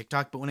on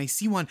TikTok, but when I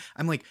see one,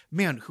 I'm like,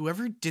 man,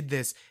 whoever did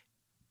this,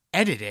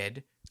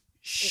 edited,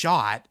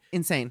 shot,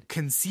 insane,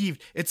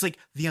 conceived. It's like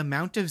the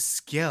amount of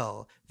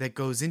skill that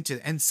goes into,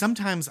 and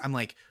sometimes I'm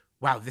like,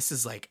 wow, this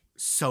is like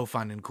so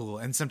fun and cool.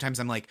 And sometimes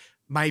I'm like,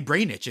 my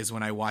brain itches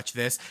when I watch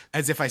this,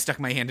 as if I stuck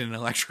my hand in an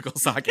electrical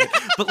socket.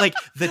 But like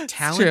the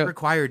talent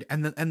required,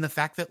 and the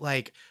fact that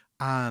like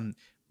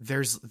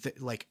there's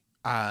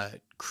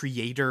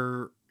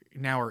creator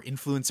now or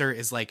influencer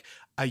is like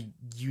a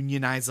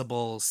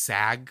unionizable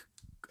SAG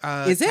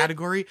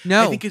category.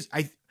 No,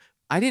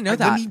 I didn't know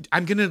that.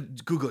 I'm gonna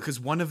Google it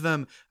because one of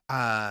them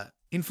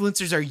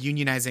influencers are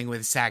unionizing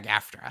with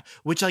SAG-AFTRA,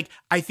 which like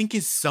I think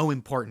is so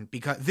important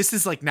because this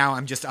is like, now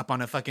I'm just up on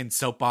a fucking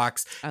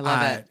soapbox. I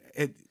love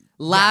it.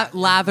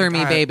 Lather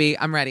me, baby.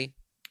 I'm ready.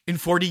 In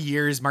 40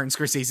 years, Martin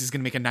Scorsese is going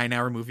to make a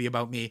 9-hour movie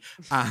about me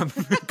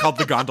called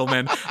The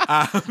Gondelman.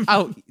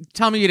 Oh,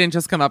 tell me you didn't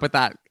just come up with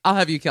that. I'll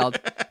have you killed.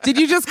 Did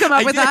you just come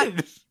up with that?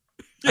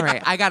 Yeah. All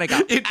right, I gotta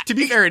go. To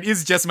be fair, it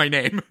is just my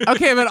name.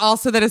 Okay, but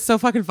also that is so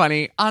fucking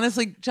funny.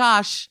 Honestly,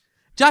 Josh,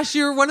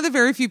 you're one of the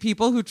very few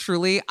people who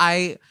truly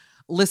I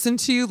listen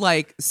to,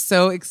 like,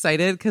 so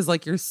excited because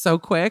like you're so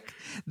quick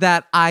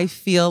that I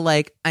feel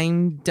like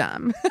I'm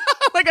dumb.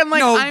 Like, I'm like,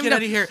 no, I'm get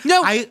out of here.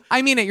 No,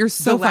 I mean it. You're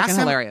so fucking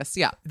hilarious.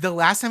 Yeah. The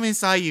last time I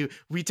saw you,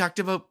 we talked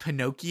about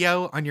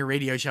Pinocchio on your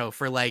radio show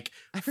for like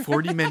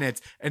 40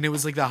 minutes. And it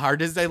was like the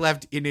hardest I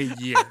left in a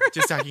year.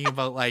 Just talking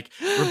about like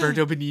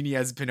Roberto Benigni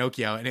as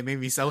Pinocchio. And it made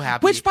me so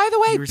happy. Which, by the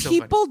way,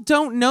 people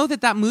don't know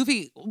that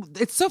movie.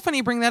 It's so funny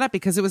you bring that up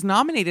because it was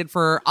nominated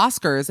for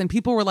Oscars and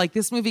people were like,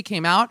 this movie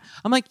came out.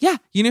 I'm like, yeah,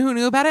 you know who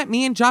knew about it?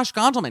 Me and Josh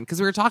Gondelman, because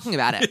we were talking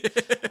about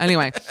it.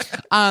 Anyway,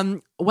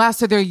 wow,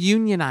 so they're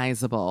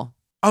unionizable.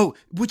 Oh,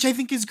 which I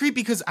think is great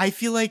because I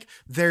feel like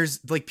there's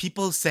like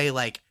people say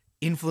like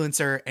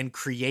influencer and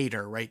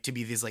creator, right, to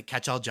be these like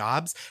catch-all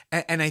jobs.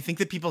 And I think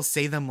that people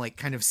say them like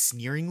kind of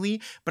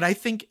sneeringly, but I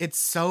think it's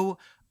so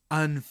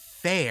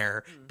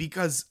unfair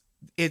because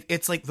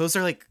it's like those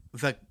are like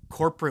the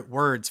corporate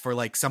words for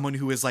like someone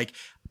who is like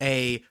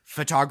a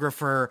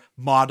photographer,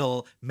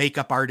 model,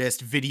 makeup artist,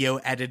 video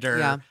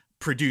editor,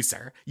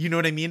 producer, you know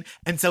what I mean?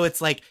 And so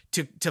it's like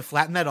to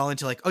flatten that all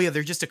into like, oh yeah,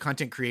 they're just a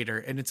content creator.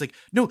 And it's like,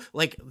 no,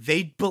 like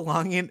they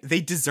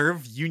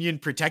deserve union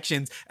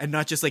protections and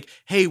not just like,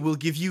 hey, we'll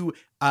give you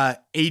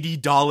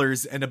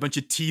 $80 and a bunch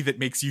of tea that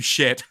makes you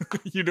shit.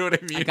 You know what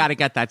I mean? I gotta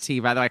get that tea,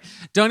 by the way.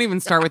 Don't even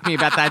start with me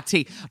about that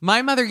tea.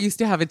 My mother used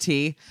to have a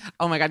tea.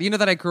 Oh my God. You know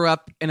that I grew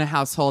up in a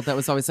household that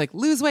was always like,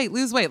 lose weight,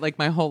 like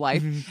my whole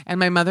life. Mm-hmm. And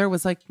my mother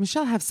was like,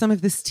 Michelle, have some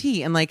of this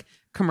tea. And like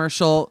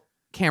commercial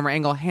camera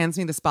angle hands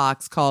me this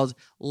box called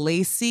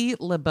Lacey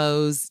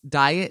LeBeau's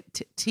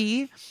Diet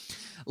Tea.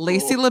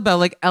 Lacey LeBeau,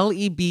 like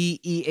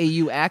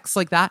Lebeaux,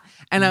 like that.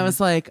 And I was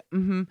like,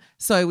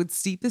 So I would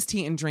steep this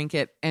tea and drink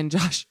it. And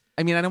Josh,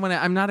 I mean,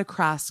 I'm not a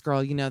crass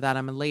girl. You know that.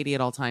 I'm a lady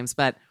at all times.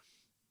 But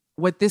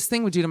what this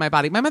thing would do to my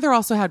body. My mother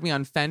also had me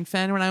on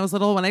Fen-Phen when I was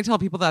little. When I tell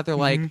people that, they're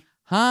like,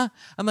 huh?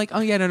 I'm like, oh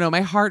yeah, no,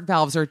 my heart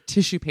valves are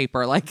tissue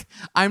paper. Like,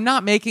 I'm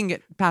not making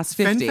it past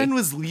 50. Fen-Phen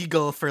was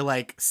legal for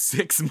like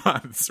 6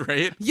 months,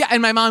 right? Yeah,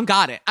 and my mom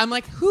got it. I'm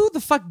like, who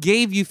the fuck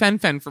gave you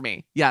Fen-Phen for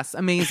me? Yes,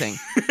 amazing.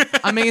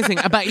 Amazing.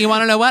 But you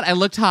want to know what? I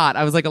looked hot.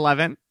 I was like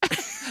 11.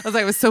 I was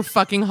like, I was so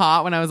fucking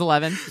hot when I was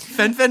 11.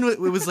 Fen-Phen it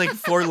was like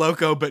Four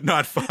Loko, but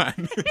not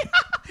fun.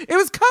 It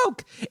was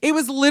Coke. It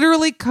was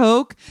literally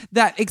Coke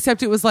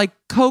except it was like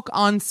Coke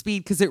on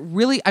speed because it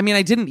really, I mean,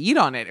 I didn't eat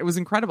on it. It was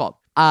incredible.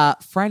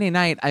 Friday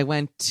night, I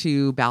went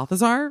to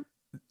Balthazar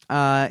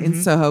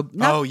in Soho.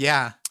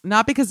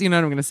 Not because you know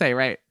what I'm going to say,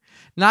 right?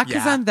 Not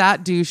because I'm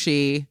that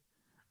douchey.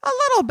 A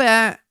little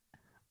bit.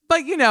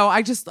 But, you know,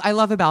 I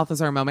love a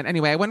Balthazar moment.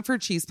 Anyway, I went for a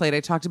cheese plate.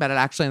 I talked about it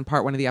actually in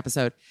part 1 of the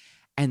episode.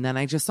 And then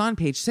I just saw on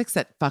page 6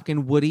 that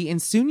fucking Woody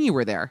and Soon-Yi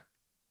were there.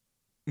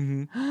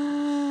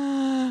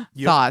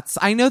 Thoughts?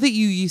 I know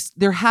that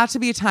there had to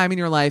be a time in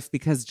your life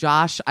because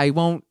Josh, I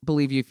won't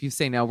believe you if you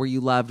say no, where you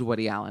loved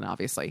Woody Allen,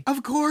 obviously.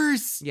 Of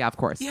course. Yeah, of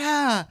course.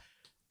 Yeah.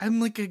 I'm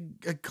like a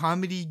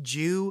comedy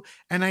Jew.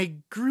 And I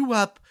grew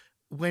up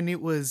when it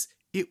was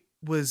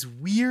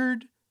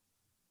weird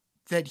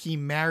that he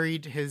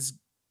married his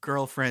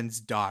girlfriend's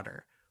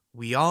daughter.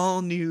 We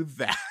all knew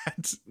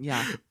that.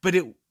 Yeah. But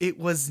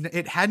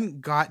it hadn't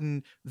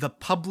gotten the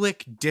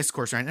public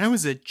discourse around. And I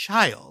was a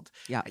child.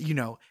 Yeah. You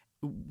know,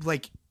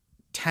 like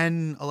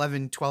 10,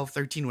 11, 12,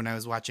 13 when I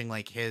was watching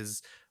like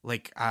his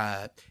like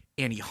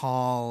Annie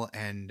Hall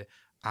and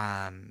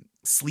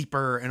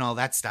Sleeper and all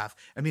that stuff.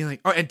 I mean,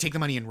 like, and Take the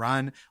Money and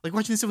Run. Like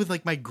watching this with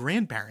like my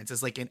grandparents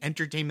as like an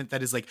entertainment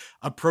that is like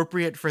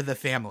appropriate for the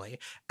family.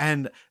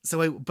 And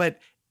so but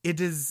it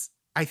is,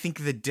 I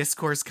think the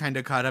discourse kind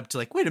of caught up to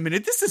like, wait a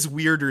minute, this is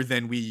weirder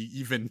than we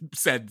even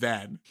said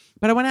then.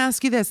 But I want to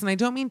ask you this, and I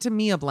don't mean to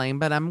Mia blame,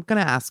 but I'm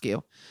going to ask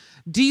you.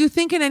 Do you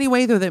think in any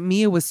way, though, that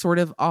Mia was sort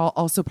of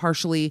also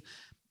partially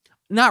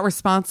not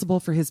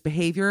responsible for his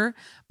behavior?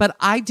 But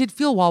I did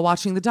feel while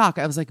watching the doc,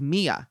 I was like,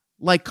 Mia,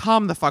 like,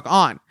 calm the fuck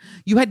on.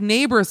 You had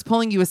neighbors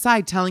pulling you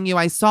aside, telling you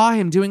I saw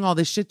him doing all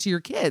this shit to your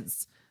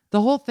kids.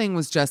 The whole thing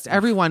was just,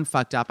 everyone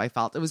fucked up, I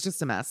felt. It was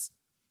just a mess.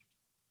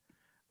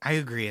 I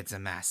agree it's a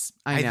mess.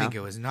 I think it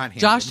was not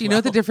handled Josh, you know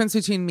well. the difference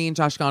between me and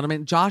Josh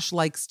Gondelman? Josh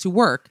likes to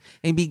work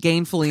and be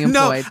gainfully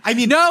employed. No, I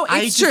mean, no,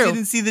 I it's just true.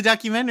 didn't see the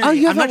documentary. Oh,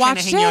 you I'm haven't not trying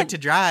watched to hang it? you out to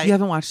dry. You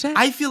haven't watched it?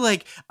 I feel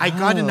like I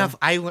got enough.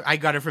 I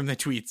got it from the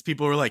tweets.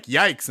 People were like,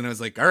 yikes. And I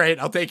was like, all right,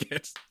 I'll take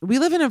it. We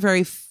live in a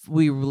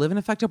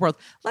a fucked up world.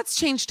 Let's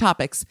change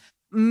topics.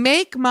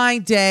 Make my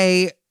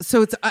day.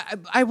 So it's,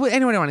 anyway,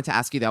 I wanted to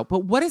ask you though,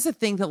 but what is the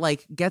thing that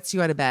like gets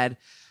you out of bed?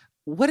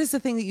 What is the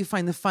thing that you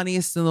find the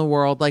funniest in the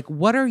world? Like,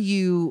 what are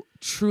you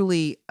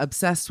truly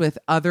obsessed with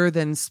other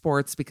than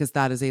sports? Because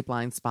that is a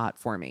blind spot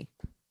for me.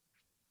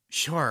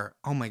 Sure.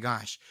 Oh my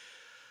gosh.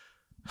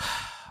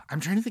 I'm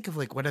trying to think of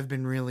like what I've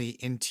been really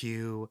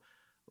into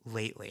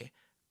lately.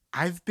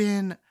 Here's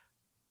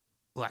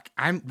what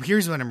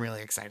I'm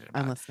really excited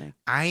about. I'm listening.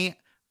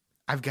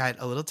 I've got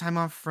a little time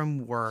off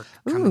from work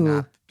coming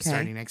up okay.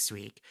 starting next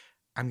week.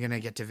 I'm going to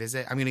get to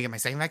visit. I'm going to get my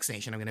second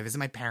vaccination. I'm going to visit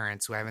my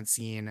parents who I haven't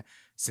seen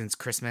since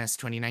Christmas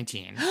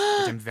 2019, which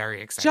I'm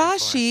very excited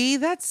Joshy,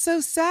 that's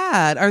so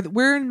sad.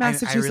 Where in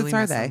Massachusetts really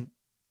are miss they? them.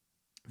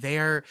 They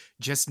are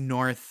just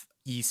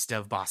northeast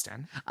of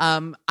Boston.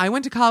 I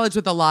went to college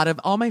with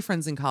all my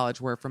friends in college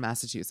were from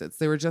Massachusetts.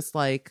 They were just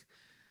like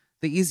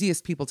the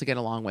easiest people to get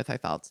along with, I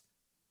felt.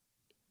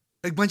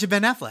 A bunch of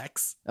Ben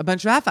Afflecks. A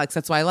bunch of Afflecks.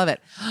 That's why I love it.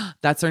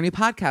 That's our new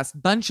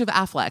podcast, Bunch of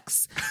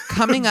Afflecks.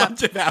 Coming up.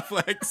 Bunch of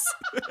Afflecks.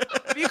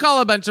 What do you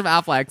call a bunch of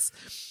Afflecks?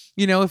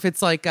 You know, if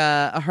it's like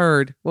a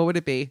herd, what would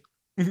it be?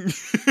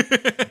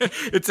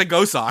 It's a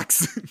Go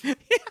Sox.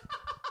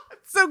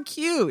 So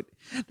cute.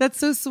 That's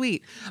so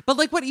sweet. But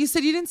like what you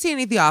said, you didn't see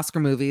any of the Oscar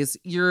movies.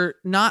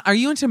 Are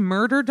you into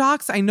murder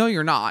docs? I know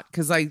you're not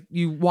because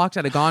you walked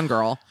out of Gone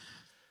Girl.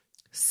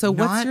 So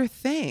what's your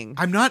thing?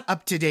 I'm not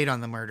up to date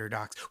on the murder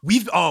docs.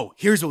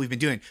 Here's what we've been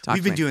doing.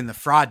 We've been doing the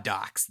fraud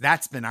docs.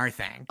 That's been our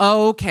thing.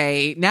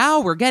 Okay, now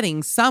we're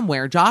getting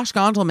somewhere. Josh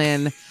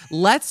Gondelman,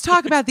 let's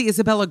talk about the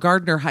Isabella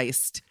Gardner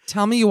heist.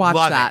 Tell me you watched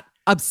that.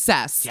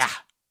 Obsessed. Yeah.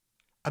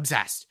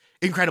 Obsessed.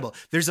 Incredible.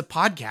 There's a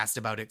podcast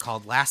about it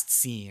called Last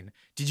Scene.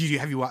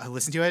 Have you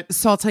listened to it?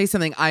 So I'll tell you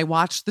something. I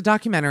watched the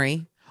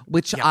documentary,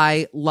 which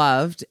I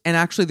loved. And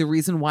actually the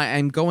reason why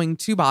I'm going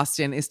to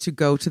Boston is to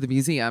go to the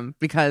museum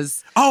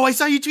because... Oh, I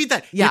saw you tweet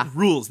that. Yeah. It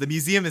rules. The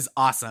museum is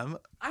awesome.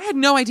 I had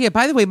no idea.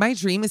 By the way, my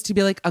dream is to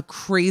be like a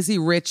crazy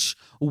rich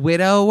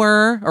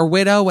widower or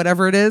widow,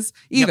 whatever it is,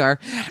 either.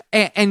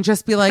 Yep. And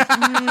just be like,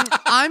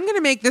 I'm going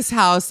to make this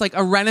house like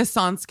a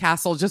Renaissance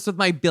castle just with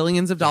my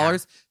billions of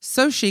dollars. Yeah.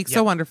 So chic,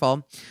 so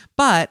wonderful.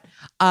 But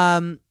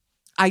I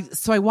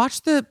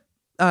watched the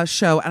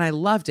show and I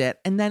loved it.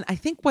 And then I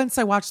think once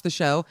I watched the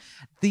show,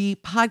 the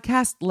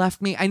podcast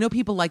left me. I know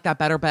people like that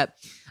better, but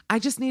I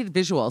just needed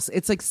visuals.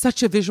 It's like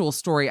such a visual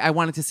story. I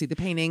wanted to see the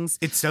paintings.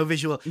 It's so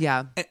visual.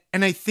 Yeah.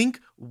 And I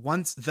think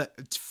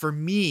for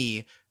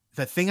me,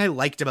 the thing I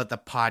liked about the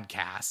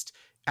podcast,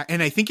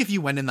 and I think if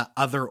you went in the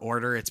other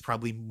order, it's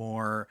probably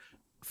more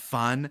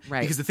fun.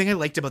 Right. Because the thing I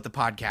liked about the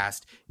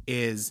podcast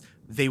is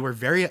they were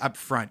very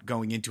upfront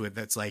going into it.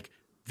 That's like,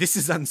 this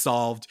is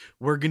unsolved.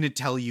 We're going to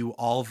tell you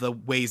all the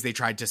ways they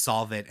tried to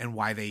solve it and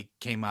why they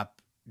came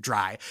up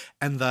dry.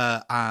 And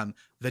the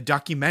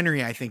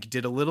documentary, I think,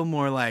 did a little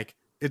more like,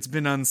 it's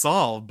been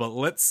unsolved, but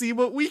let's see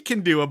what we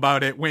can do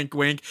about it. Wink,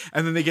 wink.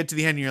 And then they get to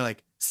the end and you're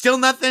like, still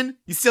nothing?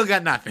 You still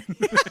got nothing.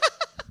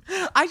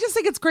 I just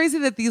think it's crazy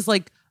that these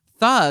like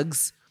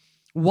thugs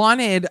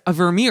wanted a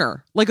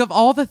Vermeer. Like of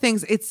all the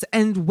things,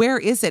 and where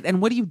is it?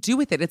 And what do you do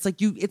with it? It's like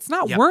it's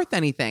not worth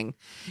anything.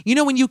 You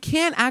know, when you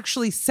can't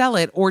actually sell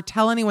it or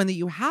tell anyone that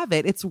you have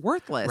it, it's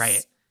worthless.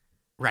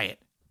 Right.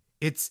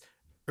 It's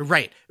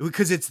right.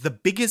 Because it's the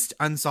biggest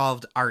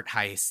unsolved art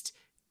heist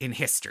in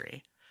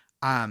history.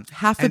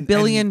 $500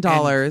 million.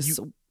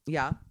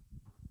 Yeah.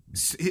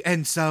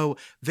 And so,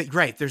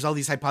 there's all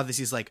these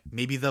hypotheses like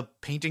maybe the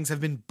paintings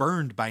have been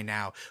burned by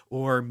now,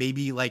 or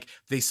maybe like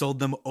they sold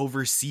them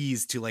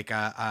overseas to like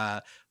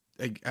a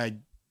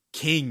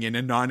king in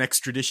a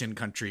non-extradition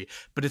country.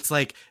 But it's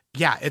like,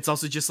 yeah, it's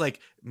also just like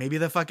maybe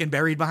they're fucking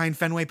buried behind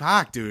Fenway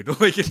Park, dude.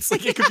 Like it's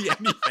like it could be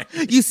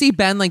anything. You see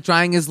Ben like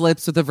drying his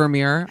lips with a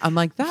Vermeer. I'm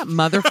like, that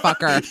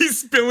motherfucker.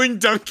 He's spilling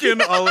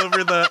Duncan all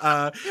over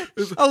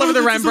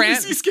the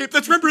Rembrandt seascape.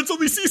 That's Rembrandt's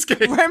only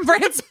seascape.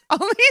 Rembrandt's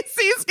only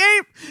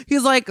seascape.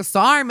 He's like,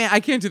 sorry, man, I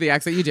can't do the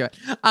accent. You do it.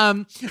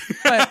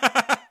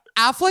 But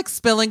Affleck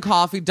spilling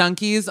coffee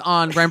donkeys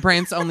on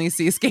Rembrandt's only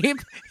seascape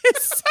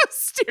is so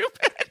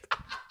stupid.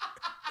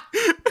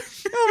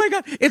 Oh my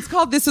God. It's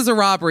called This Is a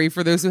Robbery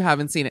for those who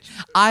haven't seen it.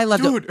 I love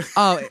it.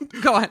 Oh,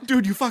 go on.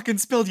 Dude, you fucking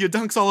spilled your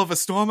dunks all over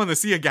Storm on the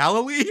Sea of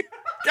Galilee?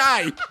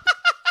 Guy.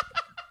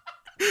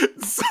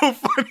 So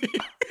funny.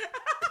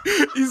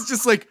 He's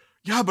just like,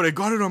 yeah, but I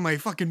got it on my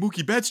fucking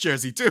Mookie Betts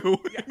jersey too.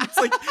 It's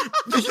like,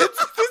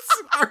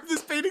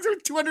 this painting's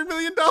worth $200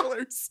 million.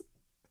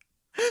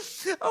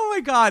 Oh my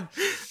God.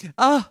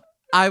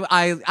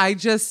 I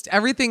just,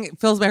 everything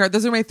fills my heart.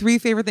 Those are my three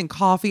favorite things: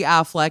 coffee,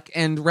 Affleck,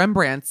 and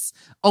Rembrandt's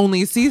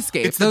only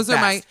seascape. Those are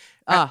my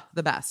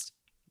the best.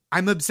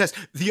 I'm obsessed.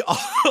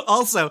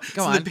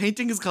 The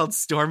painting is called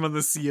Storm on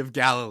the Sea of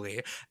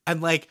Galilee,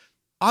 and like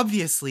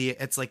obviously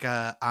it's like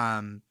a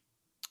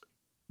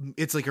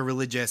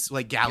religious,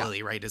 like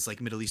Galilee, right? It's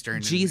like Middle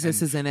Eastern.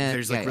 Jesus is in it.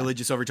 There's like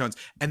religious overtones,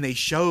 and they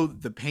show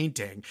the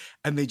painting,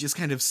 and they just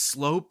kind of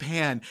slow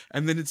pan,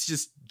 and then it's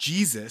just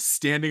Jesus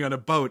standing on a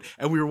boat,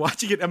 and we were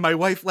watching it, and my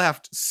wife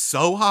laughed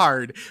so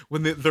hard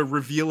when the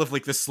reveal of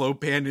like the slow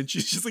pan, and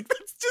she's just like,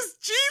 that's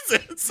just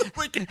Jesus.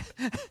 Like,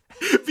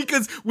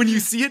 because when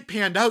you see it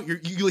panned out,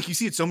 you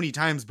see it so many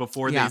times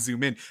before they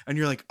zoom in, and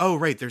you're like, oh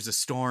right, there's a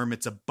storm,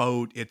 it's a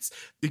boat, it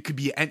could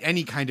be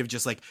any kind of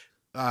just like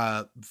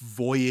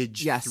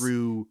voyage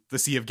through the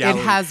Sea of Galilee.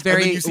 It has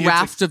very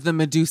Raft of the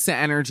Medusa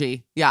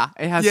energy. Yeah,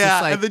 it has.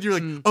 Yeah, and then you're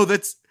like, oh,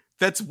 that's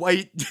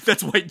white.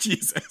 That's white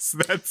Jesus.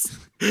 That's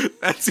who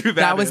that is.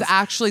 That was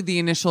actually the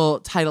initial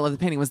title of the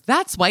painting. Was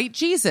That's White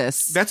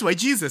Jesus. That's White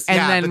Jesus.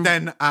 And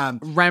then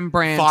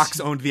Rembrandt. Fox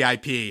owned the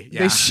IP.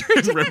 Yeah, they sure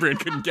did. Rembrandt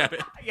couldn't get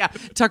it. Yeah,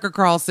 Tucker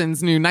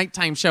Carlson's new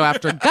nighttime show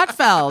after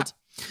Gutfeld.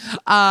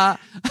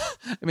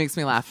 It makes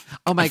me laugh.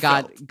 Oh my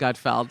God,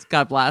 Gutfeld.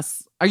 God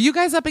bless. Are you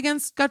guys up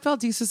against Gutfeld,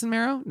 Desus and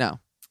Mero? No.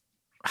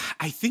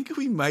 I think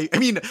we might. I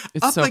mean,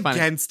 it's up so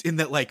against in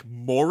that, like,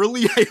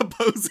 morally I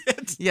oppose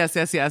it. Yes.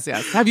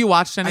 Have you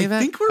watched any of it? I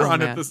think we're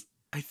on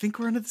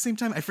at the same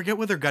time. I forget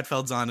whether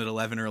Gutfeld's on at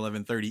 11 or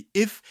 11:30.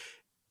 If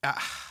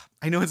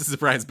I know it's a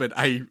surprise, but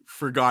I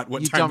forgot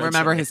what you time. You don't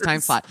remember his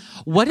time slot.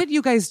 What did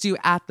you guys do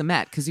at the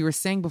Met? Because you were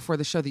saying before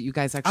the show that you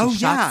guys actually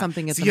shot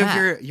something at the Met.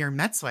 You have your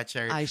Met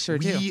sweatshirt. I sure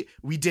do.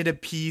 We did a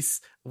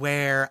piece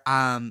where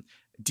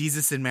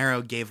Desus and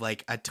Mero gave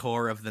like a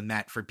tour of the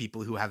Met for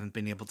people who haven't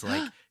been able to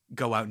like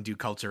go out and do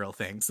cultural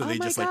things. So they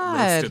just like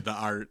roasted the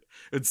art.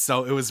 It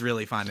was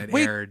really fun. It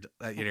aired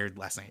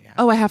last night. Yeah.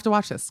 Oh, I have to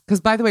watch this.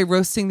 Because by the way,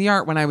 roasting the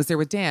art, when I was there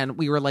with Dan,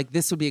 we were like,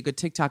 this would be a good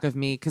TikTok of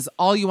me. Because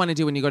all you want to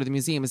do when you go to the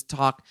museum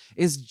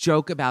is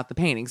joke about the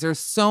paintings. There's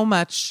so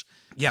much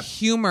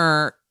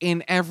humor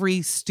in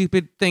every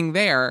stupid thing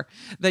there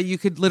that you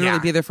could literally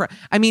be there for.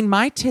 I mean,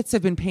 my tits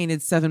have been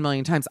painted 7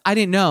 million times. I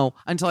didn't know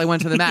until I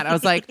went to the Met. I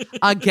was like,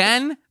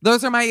 again,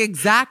 those are my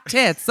exact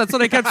tits. That's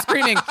what I kept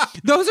screaming.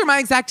 Those are my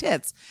exact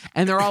tits.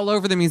 And they're all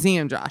over the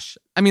museum, Josh.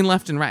 I mean,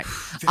 left and right.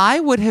 I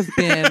would have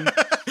been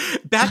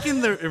back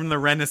in the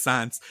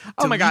Renaissance.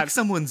 To leak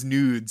someone's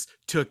nudes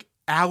took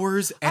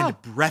hours and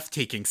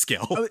breathtaking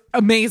skill.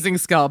 Amazing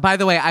skill. By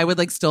the way, I would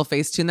like still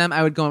Facetune them.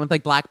 I would go in with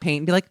like black paint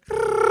and be like,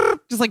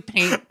 just like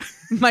paint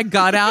my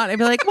gut out and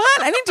be like,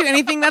 what? I didn't do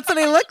anything. That's what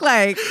I look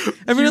like.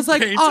 Everyone's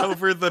like, paint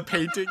over the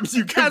paintings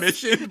you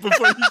commissioned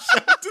before you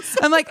showed it to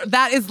someone. I'm like,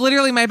 that is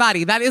literally my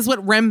body. That is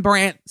what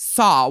Rembrandt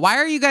saw. Why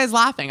are you guys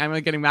laughing? I'm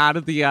like getting mad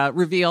at the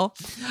reveal.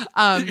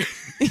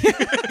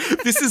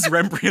 This is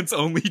Rembrandt's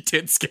only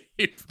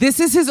titscape. This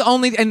is his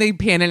only, and they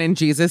pan it and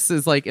Jesus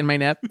is like in my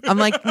nip. I'm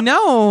like,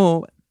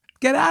 no.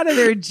 Get out of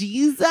there,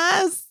 Jesus.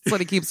 That's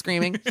what he keeps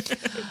screaming.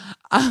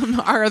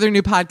 Our other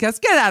new podcast,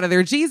 Get Out of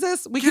There,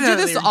 Jesus. We could do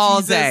this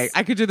all day.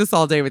 I could do this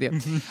all day with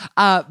you.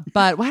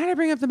 But why did I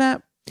bring up the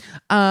Met?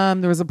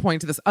 There was a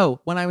point to this. Oh,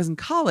 when I was in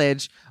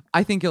college,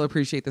 I think you'll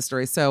appreciate this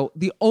story. So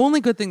the only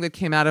good thing that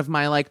came out of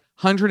my like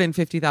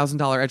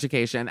 $150,000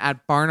 education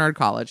at Barnard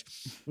College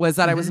was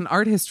that I was an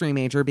art history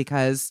major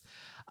because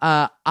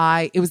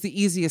it was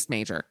the easiest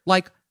major.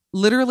 Like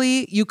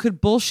literally you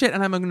could bullshit,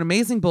 and I'm an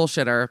amazing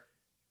bullshitter.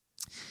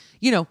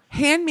 You know,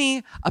 hand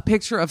me a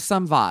picture of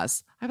some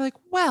vase. I'd be like,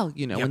 well,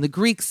 you know, when the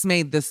Greeks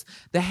made this,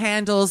 the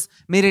handles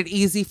made it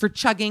easy for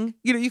chugging.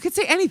 You know, you could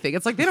say anything.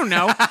 It's like, they don't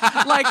know.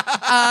 Like,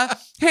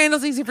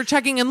 handles easy for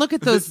chugging. And look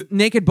at those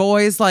naked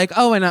boys like,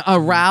 oh, and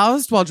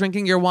aroused while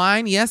drinking your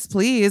wine. Yes,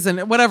 please.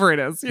 And whatever it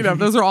is. You know,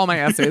 those are all my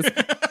essays.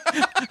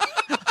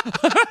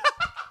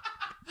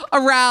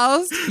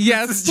 Aroused.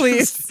 Yes,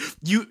 please.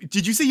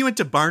 Did you say you went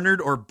to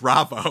Barnard or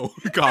Bravo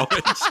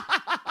College?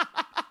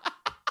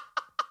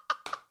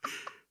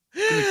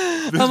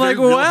 I'm like,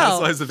 well,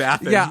 Housewives of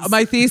Athens. Yeah,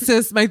 my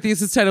thesis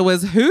title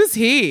was "Who's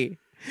he?"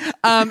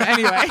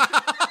 Anyway,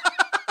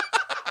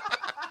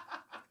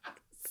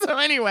 so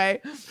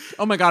anyway,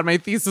 oh my god, my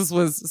thesis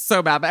was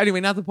so bad. But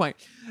anyway, not the point.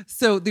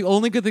 So the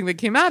only good thing that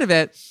came out of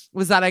it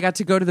was that I got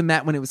to go to the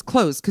Met when it was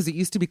closed, because it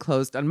used to be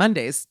closed on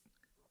Mondays.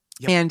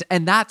 Yep.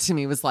 And that to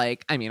me was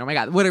like, I mean, oh my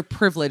god, what a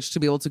privilege to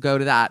be able to go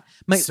to that.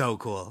 So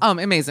cool.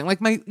 Amazing. Like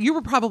you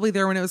were probably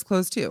there when it was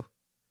closed too.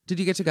 Did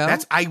you get to go?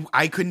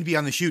 I couldn't be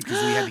on the shoot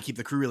because we had to keep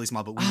the crew really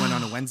small, but we went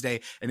on a Wednesday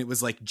and it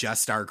was like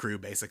just our crew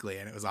basically,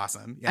 and it was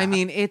awesome. Yeah. I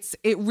mean,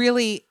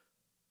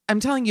 I'm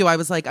telling you, I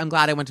was like, I'm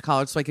glad I went to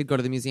college so I could go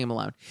to the museum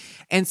alone.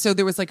 And so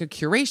there was like a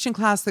curation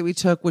class that we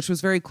took, which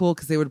was very cool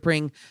because they would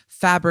bring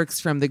fabrics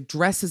from the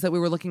dresses that we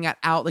were looking at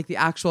out, like the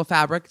actual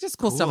fabric, just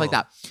cool stuff like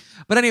that.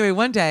 But anyway,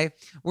 one day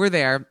we're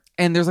there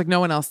and there's like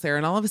no one else there.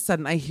 And all of a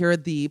sudden I hear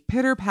the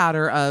pitter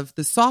patter of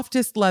the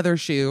softest leather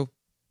shoe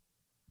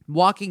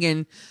walking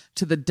in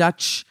to the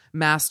Dutch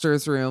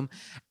master's room,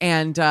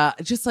 and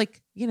just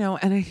like, you know,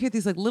 and I hear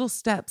these like little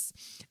steps,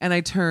 and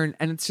I turn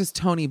and it's just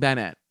Tony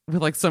Bennett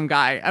with like some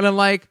guy, and I'm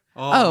like,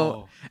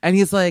 oh. And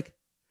he's like,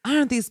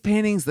 aren't these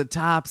paintings the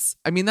tops?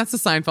 I mean, that's a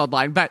Seinfeld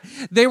line, but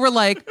they were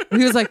like,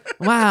 he was like,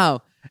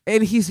 wow.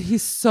 And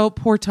he's so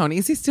poor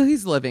Tony.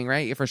 He's living,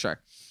 right? Yeah, for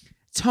sure.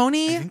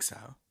 Tony, I think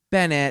so.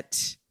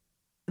 Bennett.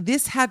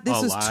 This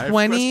was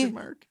 20.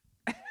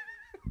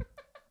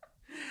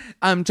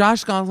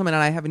 Josh Gonsolman and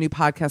I have a new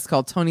podcast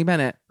called Tony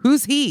Bennett.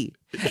 Who's he?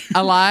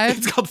 Alive?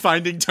 It's called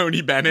Finding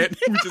Tony Bennett.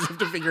 We just have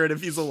to figure out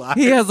if he's alive.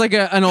 He has like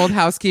an old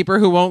housekeeper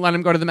who won't let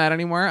him go to the Met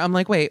anymore. I'm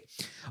like, wait,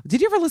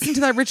 did you ever listen to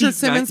that Richard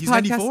Simmons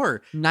podcast?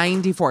 94.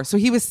 94. So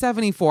he was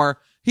 74.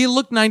 He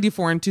looked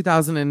 94 in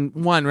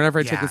 2001, whenever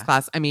I took his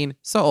class. I mean,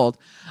 so old.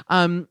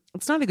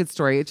 It's not a good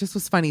story. It just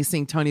was funny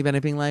seeing Tony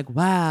Bennett being like,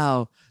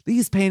 wow,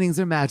 these paintings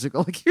are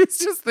magical. Like he was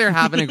just there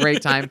having a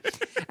great time.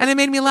 And it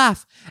made me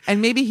laugh.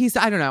 And maybe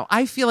I don't know.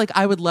 I feel like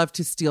I would love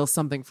to steal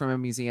something from a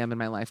museum in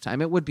my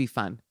lifetime. It would be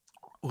fun.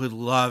 Would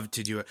love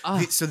to do it.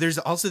 So there's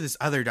also this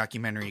other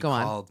documentary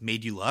called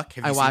Made You Look.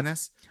 Have you seen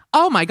this?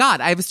 Oh my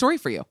God. I have a story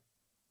for you.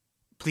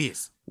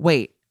 Please.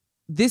 Wait.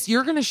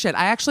 You're going to shit.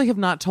 I actually have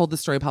not told the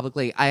story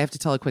publicly. I have to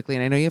tell it quickly,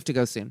 and I know you have to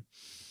go soon.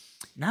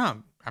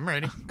 No, I'm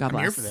ready. God bless. I'm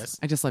here for this.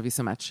 I just love you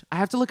so much. I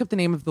have to look up the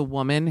name of the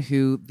woman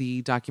who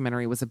the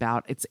documentary was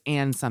about. It's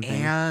Anne something.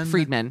 Anne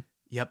Friedman.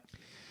 Yep.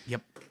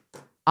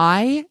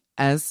 I,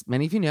 as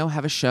many of you know,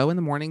 have a show in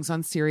the mornings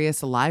on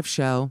Sirius, a live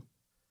show.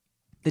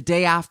 The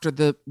day after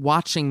the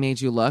watching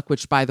Made You Look,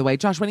 which, by the way,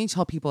 Josh, why don't you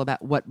tell people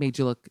about what Made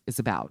You Look is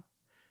about?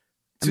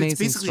 So it's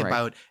basically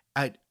about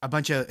a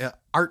bunch of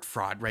art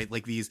fraud, right?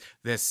 Like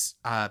this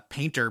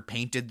painter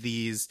painted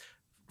these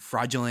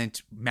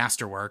fraudulent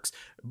masterworks,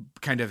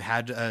 kind of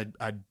had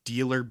a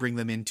dealer bring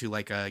them into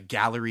like a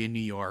gallery in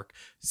New York,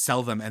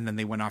 sell them, and then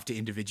they went off to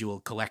individual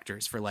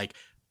collectors for like,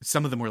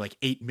 some of them were like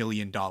 $8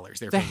 million.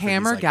 The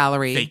Hammer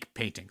Gallery. Fake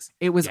paintings.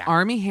 It was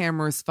Armie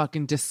Hammer's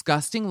fucking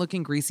disgusting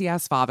looking greasy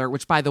ass father,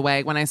 which, by the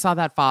way, when I saw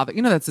that father,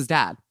 you know, that's his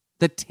dad.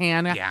 The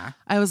tan. Yeah.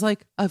 I was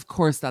like, of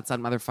course that's that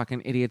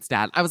motherfucking idiot's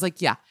dad. I was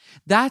like, yeah,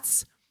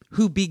 that's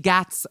who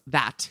begats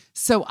that.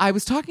 So I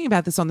was talking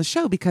about this on the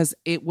show because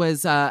it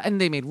was, and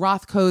they made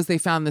Rothkos. They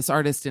found this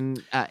artist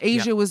in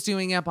Asia was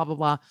doing it, blah, blah,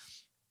 blah.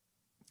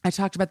 I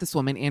talked about this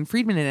woman, Anne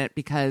Friedman, in it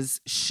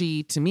because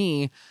she, to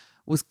me,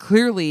 was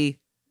clearly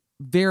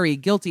very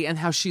guilty, and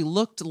how she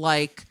looked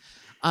like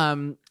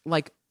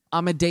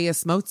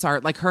Amadeus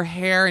Mozart, like her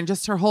hair and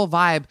just her whole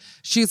vibe.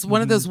 She's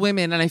one of those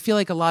women, and I feel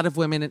like a lot of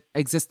women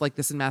exist like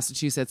this in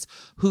Massachusetts,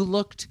 who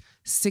looked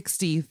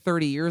 60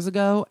 30 years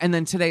ago and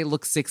then today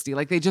look 60.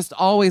 Like they just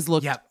always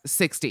looked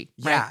 60.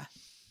 Right? Yeah.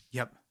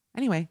 Yep.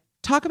 Anyway,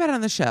 talk about it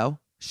on the show.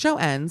 Show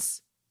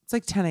ends. It's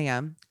like 10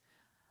 a.m.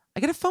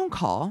 I get a phone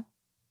call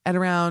at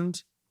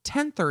around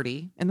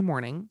 10:30 in the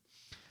morning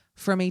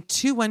from a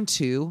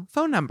 212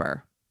 phone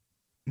number.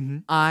 Mm-hmm.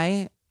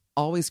 I,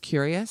 always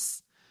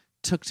curious,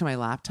 took to my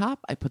laptop.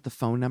 I put the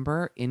phone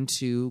number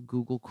into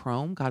Google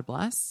Chrome. God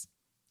bless.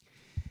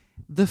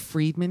 The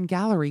Friedman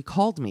Gallery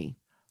called me.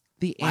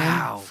 The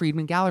Anne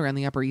Friedman Gallery on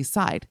the Upper East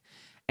Side,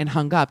 and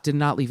hung up. Did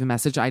not leave a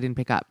message. I didn't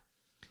pick up.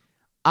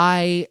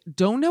 I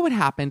don't know what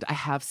happened. I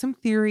have some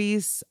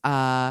theories.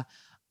 I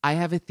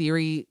have a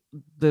theory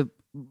the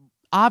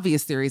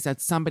obvious theory is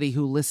that somebody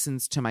who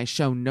listens to my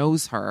show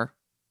knows her.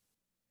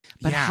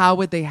 But how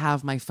would they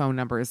have my phone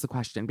number is the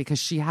question, because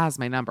she has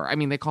my number. I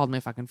mean, they called my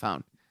fucking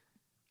phone.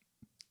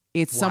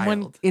 It's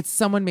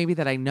someone maybe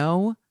that I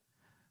know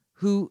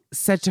who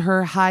said to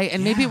her hi,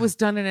 and maybe it was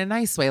done in a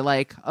nice way,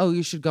 like, oh,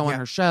 you should go on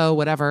her show,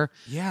 whatever.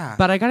 Yeah.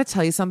 But I got to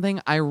tell you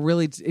something,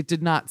 it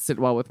did not sit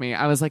well with me.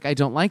 I was like, I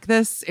don't like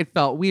this. It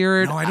felt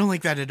weird. No, I don't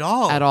like that at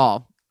all. At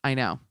all. I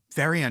know.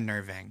 Very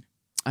unnerving.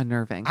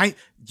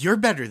 You're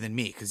better than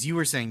me, because you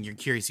were saying you're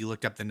curious. You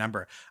looked up the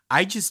number.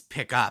 I just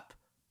pick up.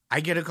 I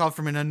get a call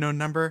from an unknown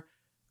number.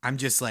 I'm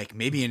just like,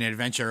 maybe an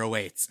adventure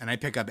awaits, and I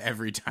pick up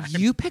every time.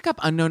 You pick up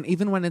unknown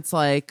even when it's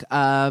like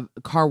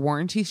car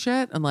warranty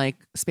shit and like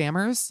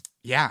spammers?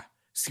 Yeah.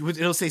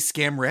 It'll say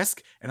scam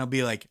risk, and I'll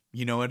be like,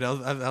 you know what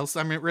else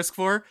I'm at risk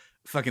for?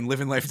 Fucking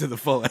living life to the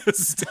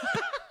fullest.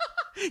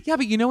 Yeah,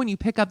 but you know when you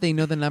pick up, they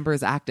know the number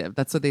is active.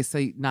 That's what they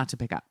say not to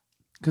pick up,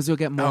 because you'll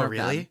get more of them.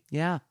 Really?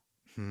 Yeah.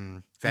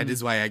 That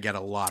is why I get a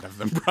lot of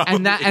them,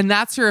 probably. And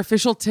that's your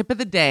official tip of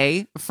the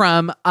day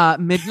from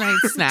Midnight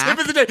Snack. Tip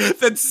of the day.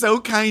 That's so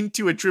kind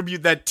to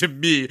attribute that to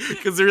me,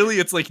 because really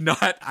it's like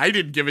not, I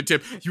didn't give a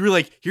tip. You were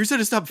like, here's how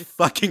to stop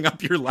fucking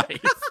up your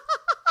life.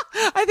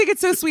 I think it's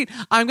so sweet.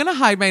 I'm going to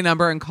hide my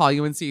number and call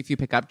you and see if you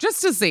pick up,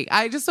 just to see.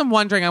 I just am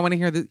wondering. I want to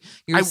hear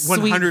your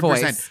sweet 100%.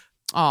 Voice.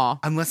 Aw.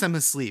 Unless I'm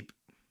asleep.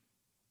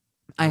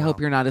 I hope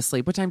you're not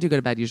asleep. What time do you go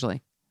to bed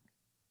usually?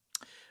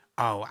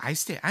 Oh,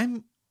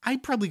 I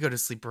probably go to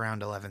sleep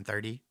around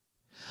 11:30.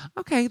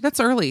 Okay, that's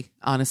early,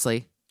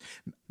 honestly.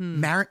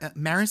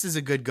 Maris is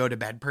a good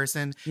go-to-bed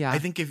person. Yeah. I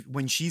think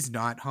when she's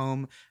not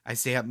home, I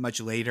stay up much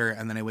later,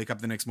 and then I wake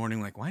up the next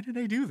morning like, why did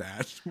I do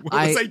that? What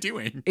was I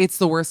doing? It's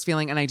the worst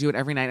feeling, and I do it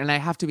every night. And I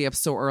have to be up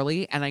so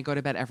early, and I go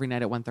to bed every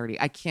night at 1:30.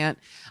 I can't.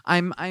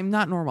 I'm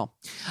not normal.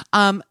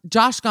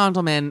 Josh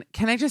Gondelman,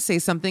 can I just say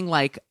something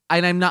like,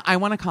 and I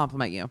want to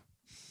compliment you.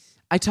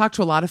 I talk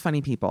to a lot of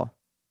funny people.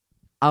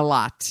 A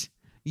lot.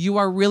 You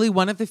are really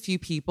one of the few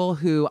people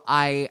who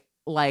I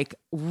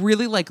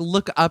really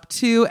look up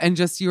to, and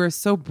just, you are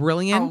so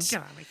brilliant. Oh,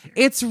 get out of here.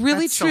 It's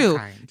really That's true. So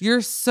kind.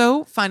 You're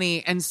so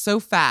funny and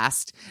so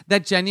fast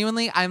that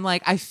genuinely I'm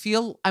like,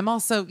 I'm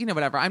also,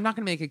 whatever. I'm not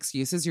going to make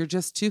excuses. You're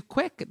just too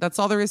quick. That's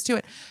all there is to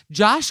it.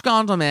 Josh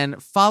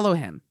Gondelman, follow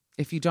him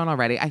if you don't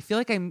already. I feel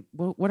like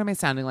what am I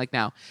sounding like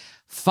now?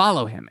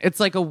 Follow him. It's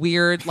like a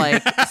weird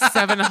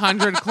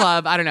 700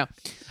 club. I don't know.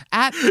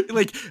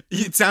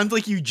 It sounds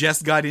like you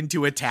just got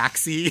into a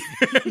taxi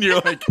and you're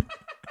like,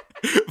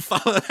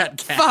 follow that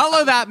cat.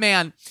 Follow that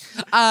man.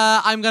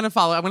 I'm going to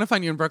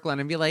find you in Brooklyn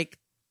and be like,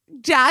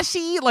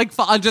 Joshy,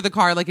 under the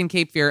car, like in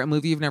Cape Fear, a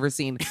movie you've never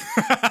seen.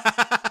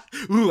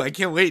 Ooh, I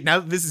can't wait. Now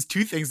this is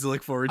two things to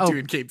look forward to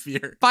in Cape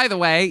Fear. By the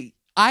way,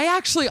 I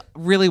actually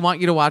really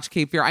want you to watch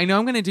Cape Fear. I know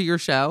I'm going to do your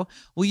show.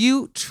 Will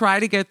you try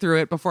to get through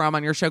it before I'm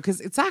on your show?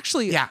 Because it's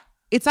actually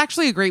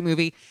a great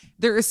movie.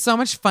 There is so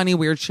much funny,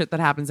 weird shit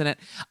that happens in it.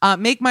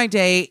 Make My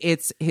Day.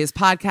 It's his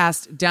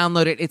podcast.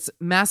 Download it. It's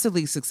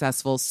massively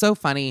successful. So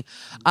funny.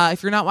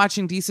 If you're not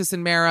watching Desus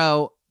and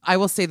Mero, I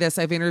will say this.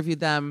 I've interviewed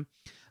them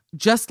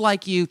just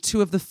like you.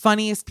 Two of the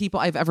funniest people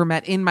I've ever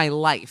met in my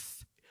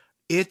life.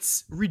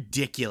 It's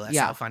ridiculous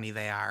how funny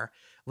they are.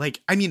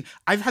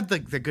 I've had the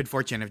good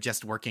fortune of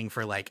just working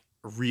for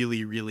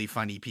really, really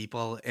funny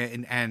people,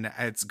 and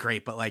it's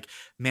great. But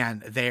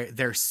man,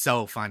 they're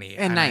so funny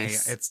and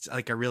nice. It's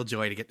a real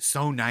joy to get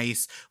so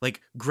nice,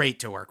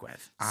 great to work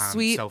with.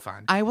 Sweet, so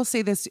fun. I will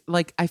say this: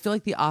 I feel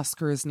like the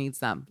Oscars needs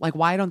them.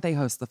 Why don't they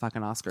host the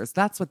fucking Oscars?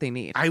 That's what they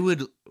need. I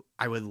would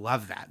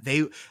love that.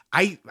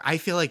 I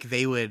feel like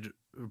they would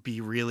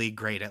be really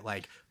great at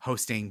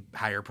hosting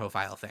higher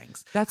profile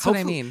things. That's what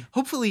I mean.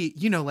 Hopefully,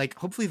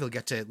 hopefully they'll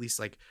get to at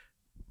least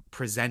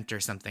present or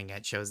something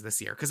at shows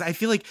this year, because I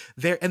feel like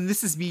and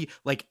this is me,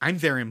 I'm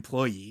their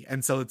employee,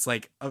 and so it's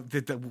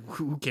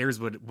who cares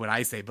what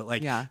I say,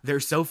 but they're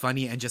so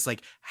funny, and just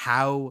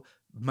how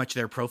much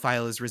their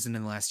profile has risen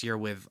in the last year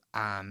with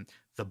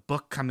the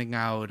book coming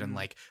out, and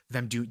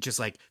them do just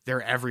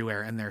they're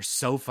everywhere, and they're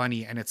so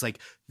funny, and it's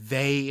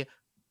they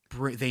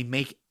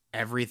make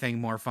everything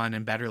more fun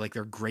and better.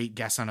 They're great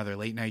guests on other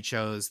late night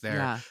shows.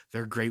 They're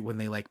great when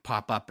they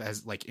pop up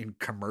as in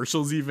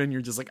commercials. Even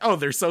you're just oh,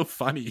 they're so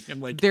funny,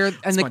 and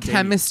the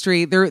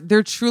chemistry.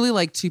 They're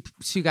truly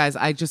two guys.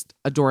 I just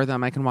adore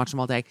them. I can watch them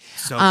all day.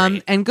 So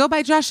great. And go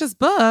buy Josh's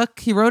book.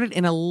 He wrote it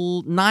in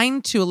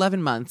 9 to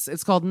 11 months.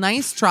 It's called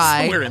Nice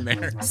Try.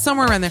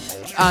 Somewhere in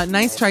there.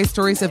 Nice Try: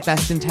 Stories of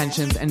Best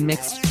Intentions and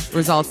Mixed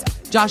Results.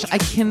 Josh, I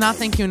cannot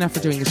thank you enough for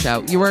doing the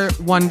show. You are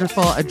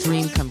wonderful. A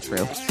dream come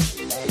true.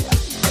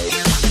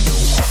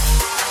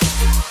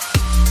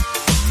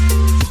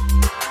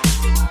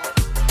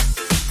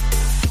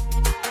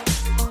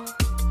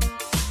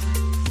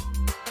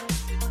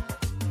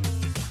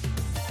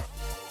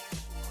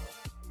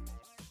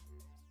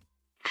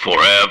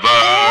 Forever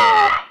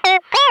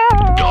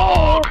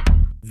Dog.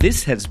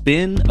 This has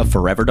been a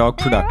Forever Dog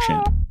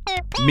production.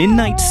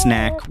 Midnight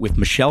Snack with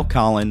Michelle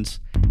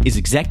Collins is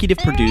executive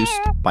produced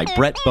by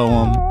Brett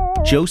Boehm,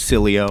 Joe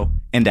Cilio,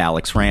 and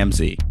Alex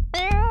Ramsey.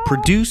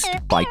 Produced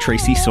by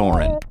Tracy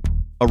Soren.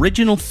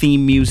 Original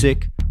theme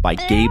music by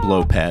Gabe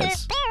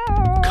Lopez.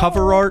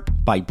 Cover art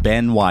by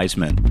Ben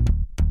Wiseman.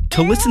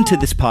 To listen to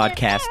this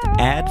podcast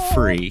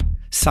ad-free,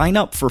 sign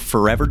up for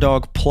Forever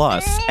Dog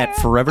Plus at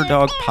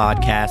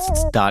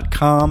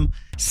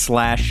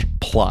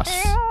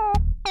foreverdogpodcasts.com/plus.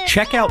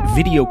 Check out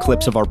video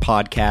clips of our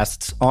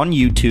podcasts on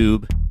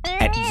YouTube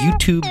at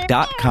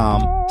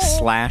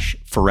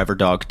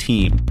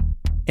youtube.com/foreverdogteam.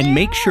 And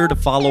make sure to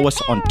follow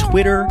us on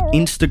Twitter,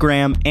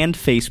 Instagram, and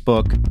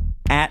Facebook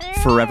at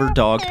Forever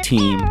Dog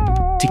Team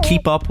to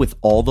keep up with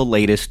all the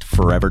latest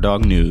Forever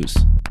Dog news.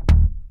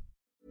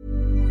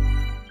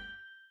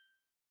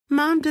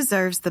 Mom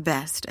deserves the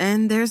best,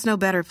 and there's no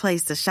better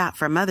place to shop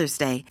for Mother's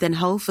Day than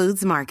Whole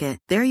Foods Market.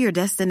 They're your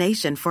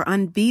destination for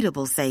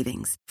unbeatable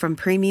savings, from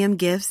premium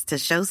gifts to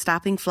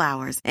show-stopping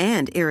flowers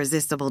and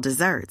irresistible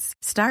desserts.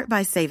 Start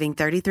by saving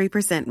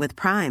 33% with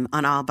Prime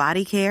on all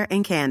body care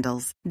and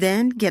candles.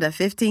 Then get a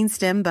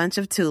 15-stem bunch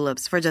of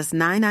tulips for just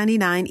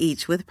 $9.99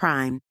 each with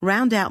Prime.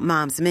 Round out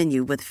Mom's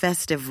menu with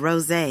festive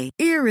rosé,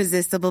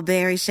 irresistible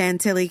berry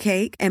chantilly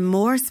cake, and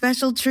more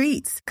special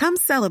treats. Come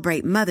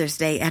celebrate Mother's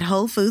Day at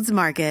Whole Foods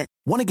Market.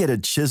 Want to get a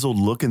chiseled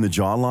look in the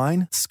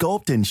jawline?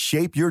 Sculpt and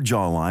shape your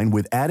jawline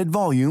with added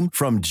volume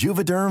from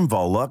Juvederm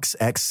Volux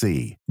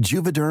XC.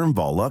 Juvederm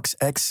Volux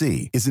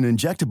XC is an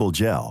injectable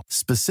gel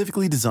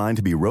specifically designed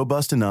to be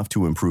robust enough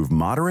to improve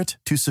moderate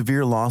to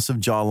severe loss of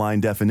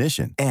jawline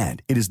definition.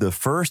 And it is the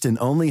first and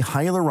only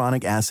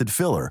hyaluronic acid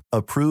filler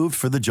approved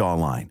for the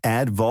jawline.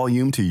 Add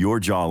volume to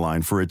your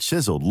jawline for a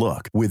chiseled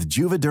look with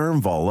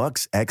Juvederm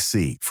Volux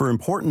XC. For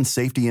important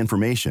safety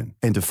information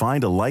and to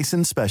find a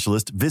licensed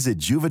specialist, visit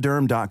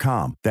Juvederm.com.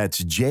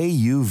 That's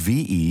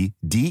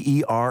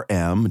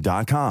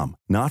Juvederm.com.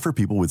 Not for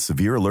people with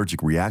severe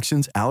allergic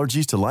reactions,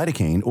 allergies to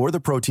lidocaine, or the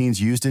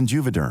proteins used in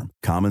Juvederm.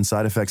 Common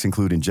side effects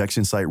include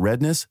injection site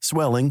redness,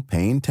 swelling,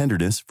 pain,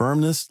 tenderness,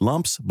 firmness,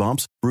 lumps,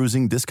 bumps,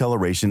 bruising,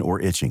 discoloration, or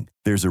itching.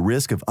 There's a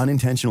risk of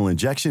unintentional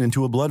injection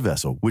into a blood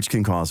vessel, which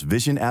can cause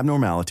vision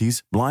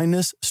abnormalities,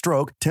 blindness,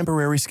 stroke,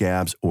 temporary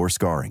scabs, or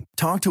scarring.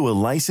 Talk to a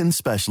licensed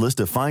specialist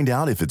to find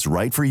out if it's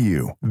right for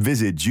you.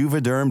 Visit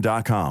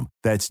Juvederm.com.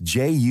 That's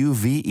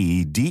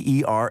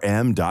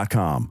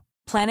Juvederm.com.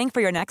 Planning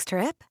for your next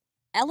trip?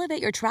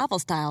 Elevate your travel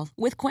style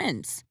with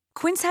Quince.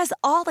 Quince has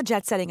all the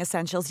jet-setting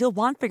essentials you'll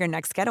want for your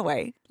next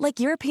getaway,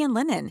 like European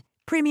linen,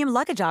 premium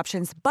luggage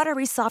options,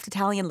 buttery soft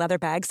Italian leather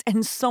bags,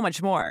 and so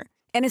much more.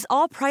 And is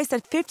all priced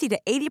at 50 to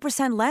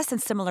 80% less than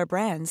similar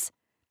brands.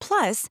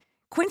 Plus,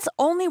 Quince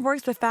only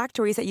works with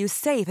factories that use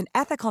safe and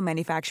ethical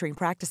manufacturing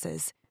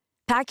practices.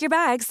 Pack your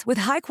bags with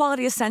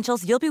high-quality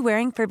essentials you'll be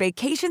wearing for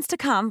vacations to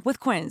come with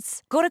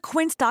Quince. Go to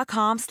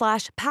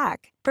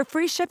quince.com/pack for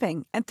free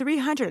shipping and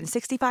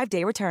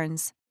 365-day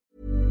returns.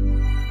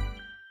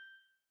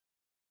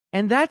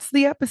 And that's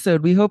the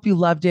episode. We hope you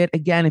loved it.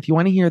 Again, if you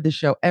want to hear the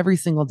show every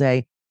single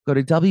day, go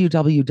to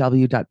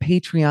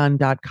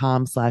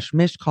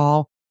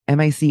www.patreon.com/mishcall,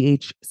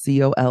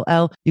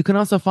 MICHCOLL. You can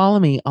also follow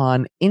me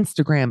on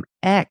Instagram,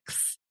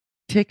 X,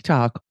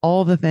 TikTok,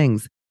 all the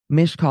things.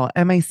 Mishcall,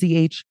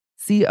 MICHCOLL.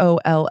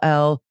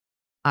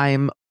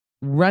 I'm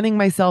running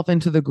myself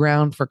into the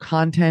ground for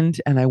content,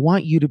 and I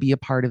want you to be a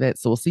part of it.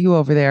 So we'll see you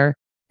over there.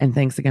 And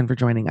thanks again for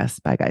joining us.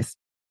 Bye, guys.